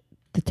watch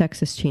the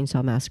Texas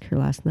Chainsaw Massacre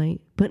last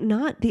night, but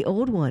not the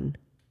old one,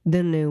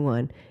 the new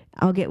one.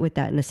 I'll get with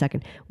that in a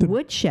second.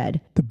 Woodshed.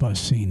 The bus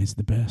scene is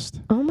the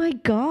best. Oh my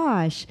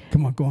gosh.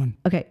 Come on, go on.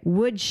 Okay,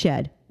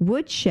 woodshed.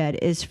 Woodshed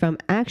is from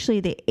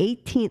actually the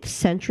 18th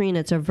century, and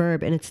it's a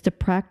verb, and it's to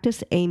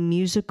practice a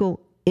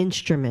musical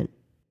instrument.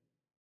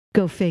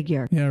 Go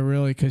figure. Yeah,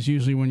 really, because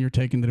usually when you're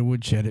taken to the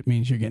woodshed, it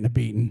means you're getting a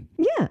beating.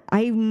 Yeah,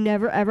 I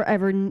never, ever,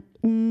 ever,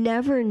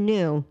 never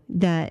knew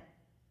that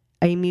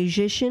a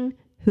musician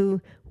who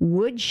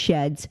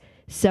woodsheds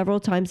several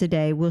times a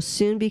day will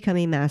soon become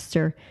a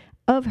master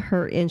of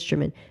her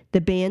instrument.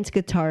 The band's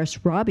guitarist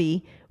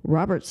Robbie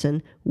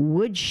Robertson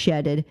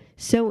woodshedded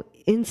so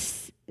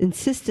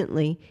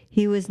insistently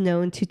he was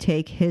known to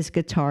take his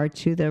guitar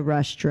to the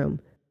restroom.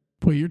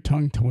 Boy, you're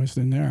tongue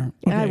twisting there.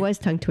 Okay. I was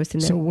tongue twisting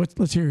there. So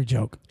let's hear your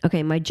joke.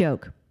 Okay, my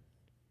joke.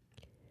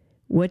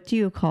 What do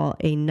you call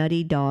a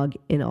nutty dog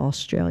in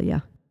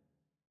Australia?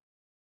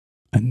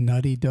 A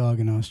nutty dog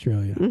in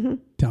Australia. Mm-hmm.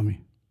 Tell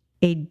me.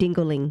 A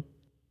dingoling.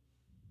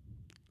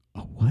 A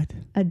what?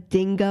 A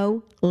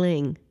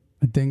dingoling.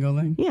 A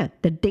dingoling? Yeah,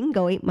 the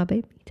dingo ate my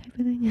baby type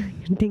of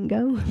thing.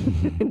 Dingo.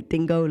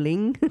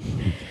 Dingoling.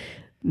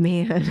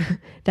 Man,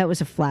 that was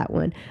a flat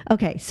one.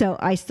 Okay, so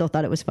I still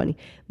thought it was funny.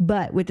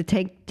 But with the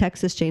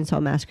Texas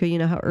Chainsaw Massacre, you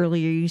know how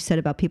earlier you said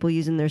about people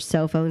using their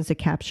cell phones to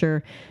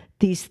capture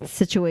these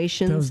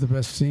situations? That was the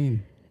best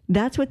scene.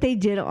 That's what they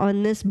did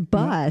on this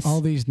bus.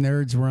 All these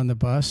nerds were on the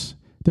bus.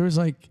 There was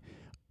like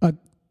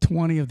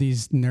 20 of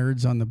these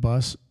nerds on the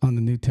bus on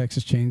the new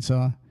Texas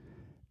Chainsaw.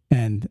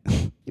 And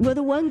well,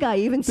 the one guy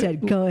even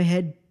said, "Go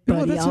ahead,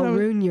 buddy, I'll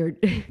ruin your..."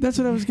 That's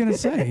what I was going to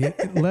say.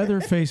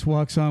 Leatherface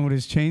walks on with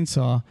his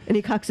chainsaw. And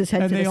he cocks his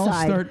head to the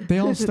side. They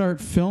all start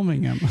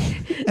filming him.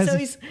 So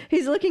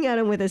he's looking at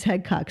him with his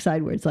head cocked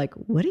sideways like,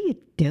 what are you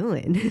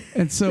doing?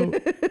 And so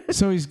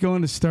he's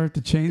going to start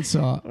the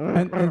chainsaw.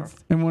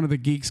 And one of the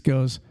geeks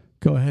goes,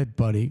 "Go ahead,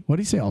 buddy." What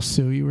do you say? "I'll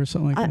sue you," or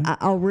something like that?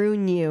 I'll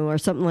ruin you or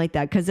something like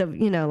that. Because of,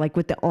 like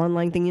with the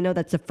online thing,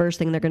 that's the first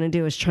thing they're going to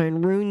do is try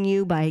and ruin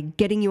you by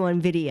getting you on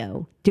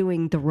video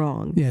doing the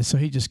wrong. Yeah, so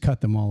he just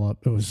cut them all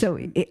up. It was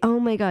oh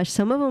my gosh.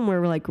 Some of them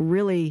were like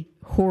really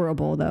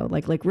horrible though.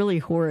 Like really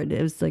horrid.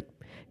 It was like,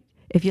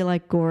 if you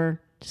like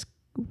gore, just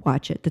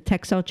watch it. The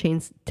Texas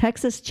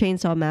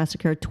Chainsaw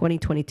Massacre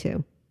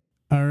 2022.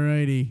 All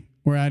righty.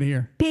 We're out of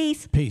here.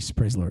 Peace. Peace.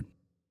 Praise the Lord.